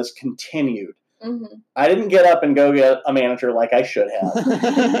movie, and this continued. Mm-hmm. I didn't get up and go get a manager like I should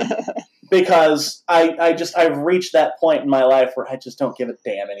have. Because I've reached that point in my life where I just don't give a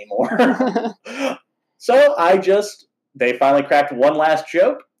damn anymore. So they finally cracked one last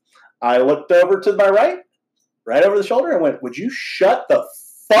joke. I looked over to my right over the shoulder, and went, "Would you shut the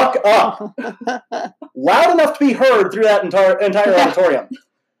fuck up?" Loud enough to be heard through that entire auditorium.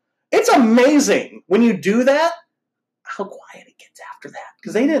 It's amazing when you do that, how quiet it gets after that.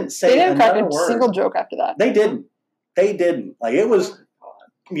 Because they didn't say another word. Single joke after that. They didn't. Like, it was,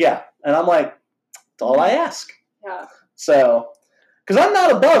 yeah. And I'm like, that's all I ask. Yeah. So, because I'm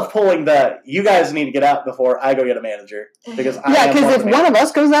not above pulling you guys need to get out before I go get a manager. Because if one of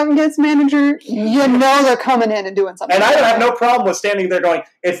us goes out and gets manager, you know they're coming in and doing something. And I don't have no problem with standing there going,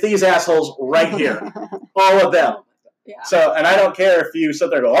 it's these assholes right here. All of them. Yeah. So, and I don't care if you sit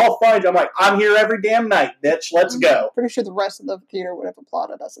there and go, "Oh, fine." I'm like, I'm here every damn night, bitch. Let's go. Pretty sure the rest of the theater would have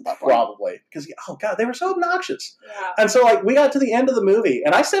applauded us at that point. Probably. Because, oh, God, they were so obnoxious. Yeah. And so, like, we got to the end of the movie,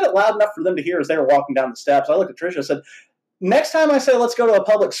 and I said it loud enough for them to hear as they were walking down the steps. I looked at Tricia and said, next time I say let's go to a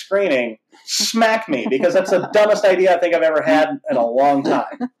public screening, smack me, because that's the dumbest idea I think I've ever had in a long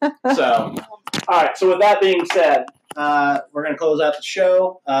time. So, all right. So, with that being said, we're going to close out the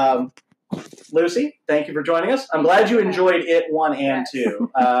show. Lucy, thank you for joining us. I'm glad you enjoyed It 1 and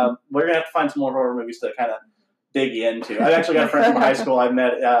 2. We're going to have to find some more horror movies to kind of dig into. I've actually got a friend from high school I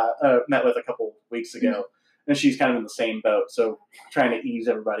met with a couple weeks ago, and she's kind of in the same boat, so trying to ease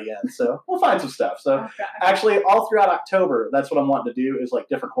everybody in. So we'll find some stuff. So actually, all throughout October, that's what I'm wanting to do is like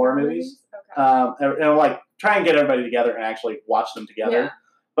different horror movies. And like try and get everybody together and actually watch them together. Yeah.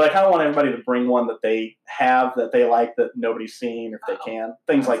 But I kind of want everybody to bring one that they have, that they like, that nobody's seen, if they can.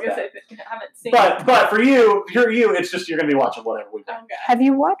 Things like that. Haven't seen but for you, it's just you're going to be watching whatever we do. Okay. Have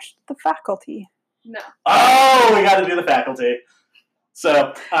you watched The Faculty? No. Oh, we got to do The Faculty.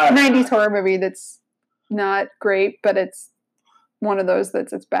 So, 90s horror movie that's not great, but it's one of those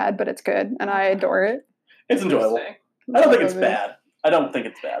it's bad, but it's good, and I adore it. It's enjoyable. I don't think it's bad. I don't think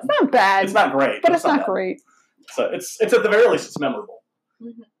it's bad. It's not bad. It's not great. But it's not great. So it's at the very least, it's memorable.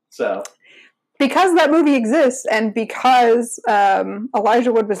 Mm-hmm. So, because that movie exists, and because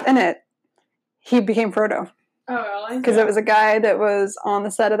Elijah Wood was in it, he became Frodo. Oh, really? Because it was a guy that was on the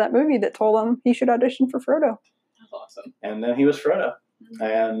set of that movie that told him he should audition for Frodo. That's awesome. And then he was Frodo. Mm-hmm.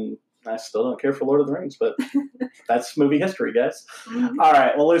 And I still don't care for Lord of the Rings, but that's movie history, guys. Mm-hmm. All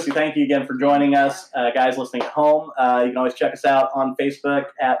right. Well, Lucy, thank you again for joining us. Guys listening at home, you can always check us out on Facebook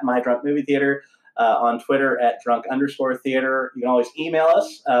at My Drunk Movie Theater. On Twitter at drunk_theater. You can always email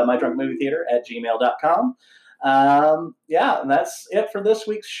us, mydrunkmovietheater@gmail.com. And that's it for this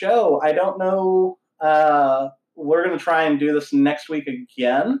week's show. I don't know. We're going to try and do this next week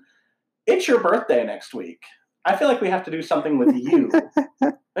again. It's your birthday next week. I feel like we have to do something with you.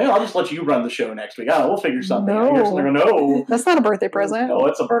 Maybe I'll just let you run the show next week. I don't know, we'll figure something out. No. That's not a birthday present. No,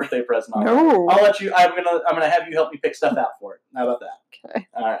 it's a birthday present. No. I'll let you. I'm gonna have you help me pick stuff out for it. How about that? Okay.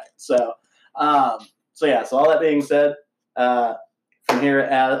 All right. So all that being said, from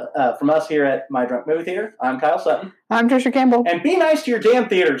us here at My Drunk Movie Theater, I'm Kyle Sutton. I'm Trisha Campbell. And be nice to your damn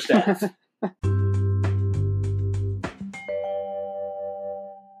theater staff.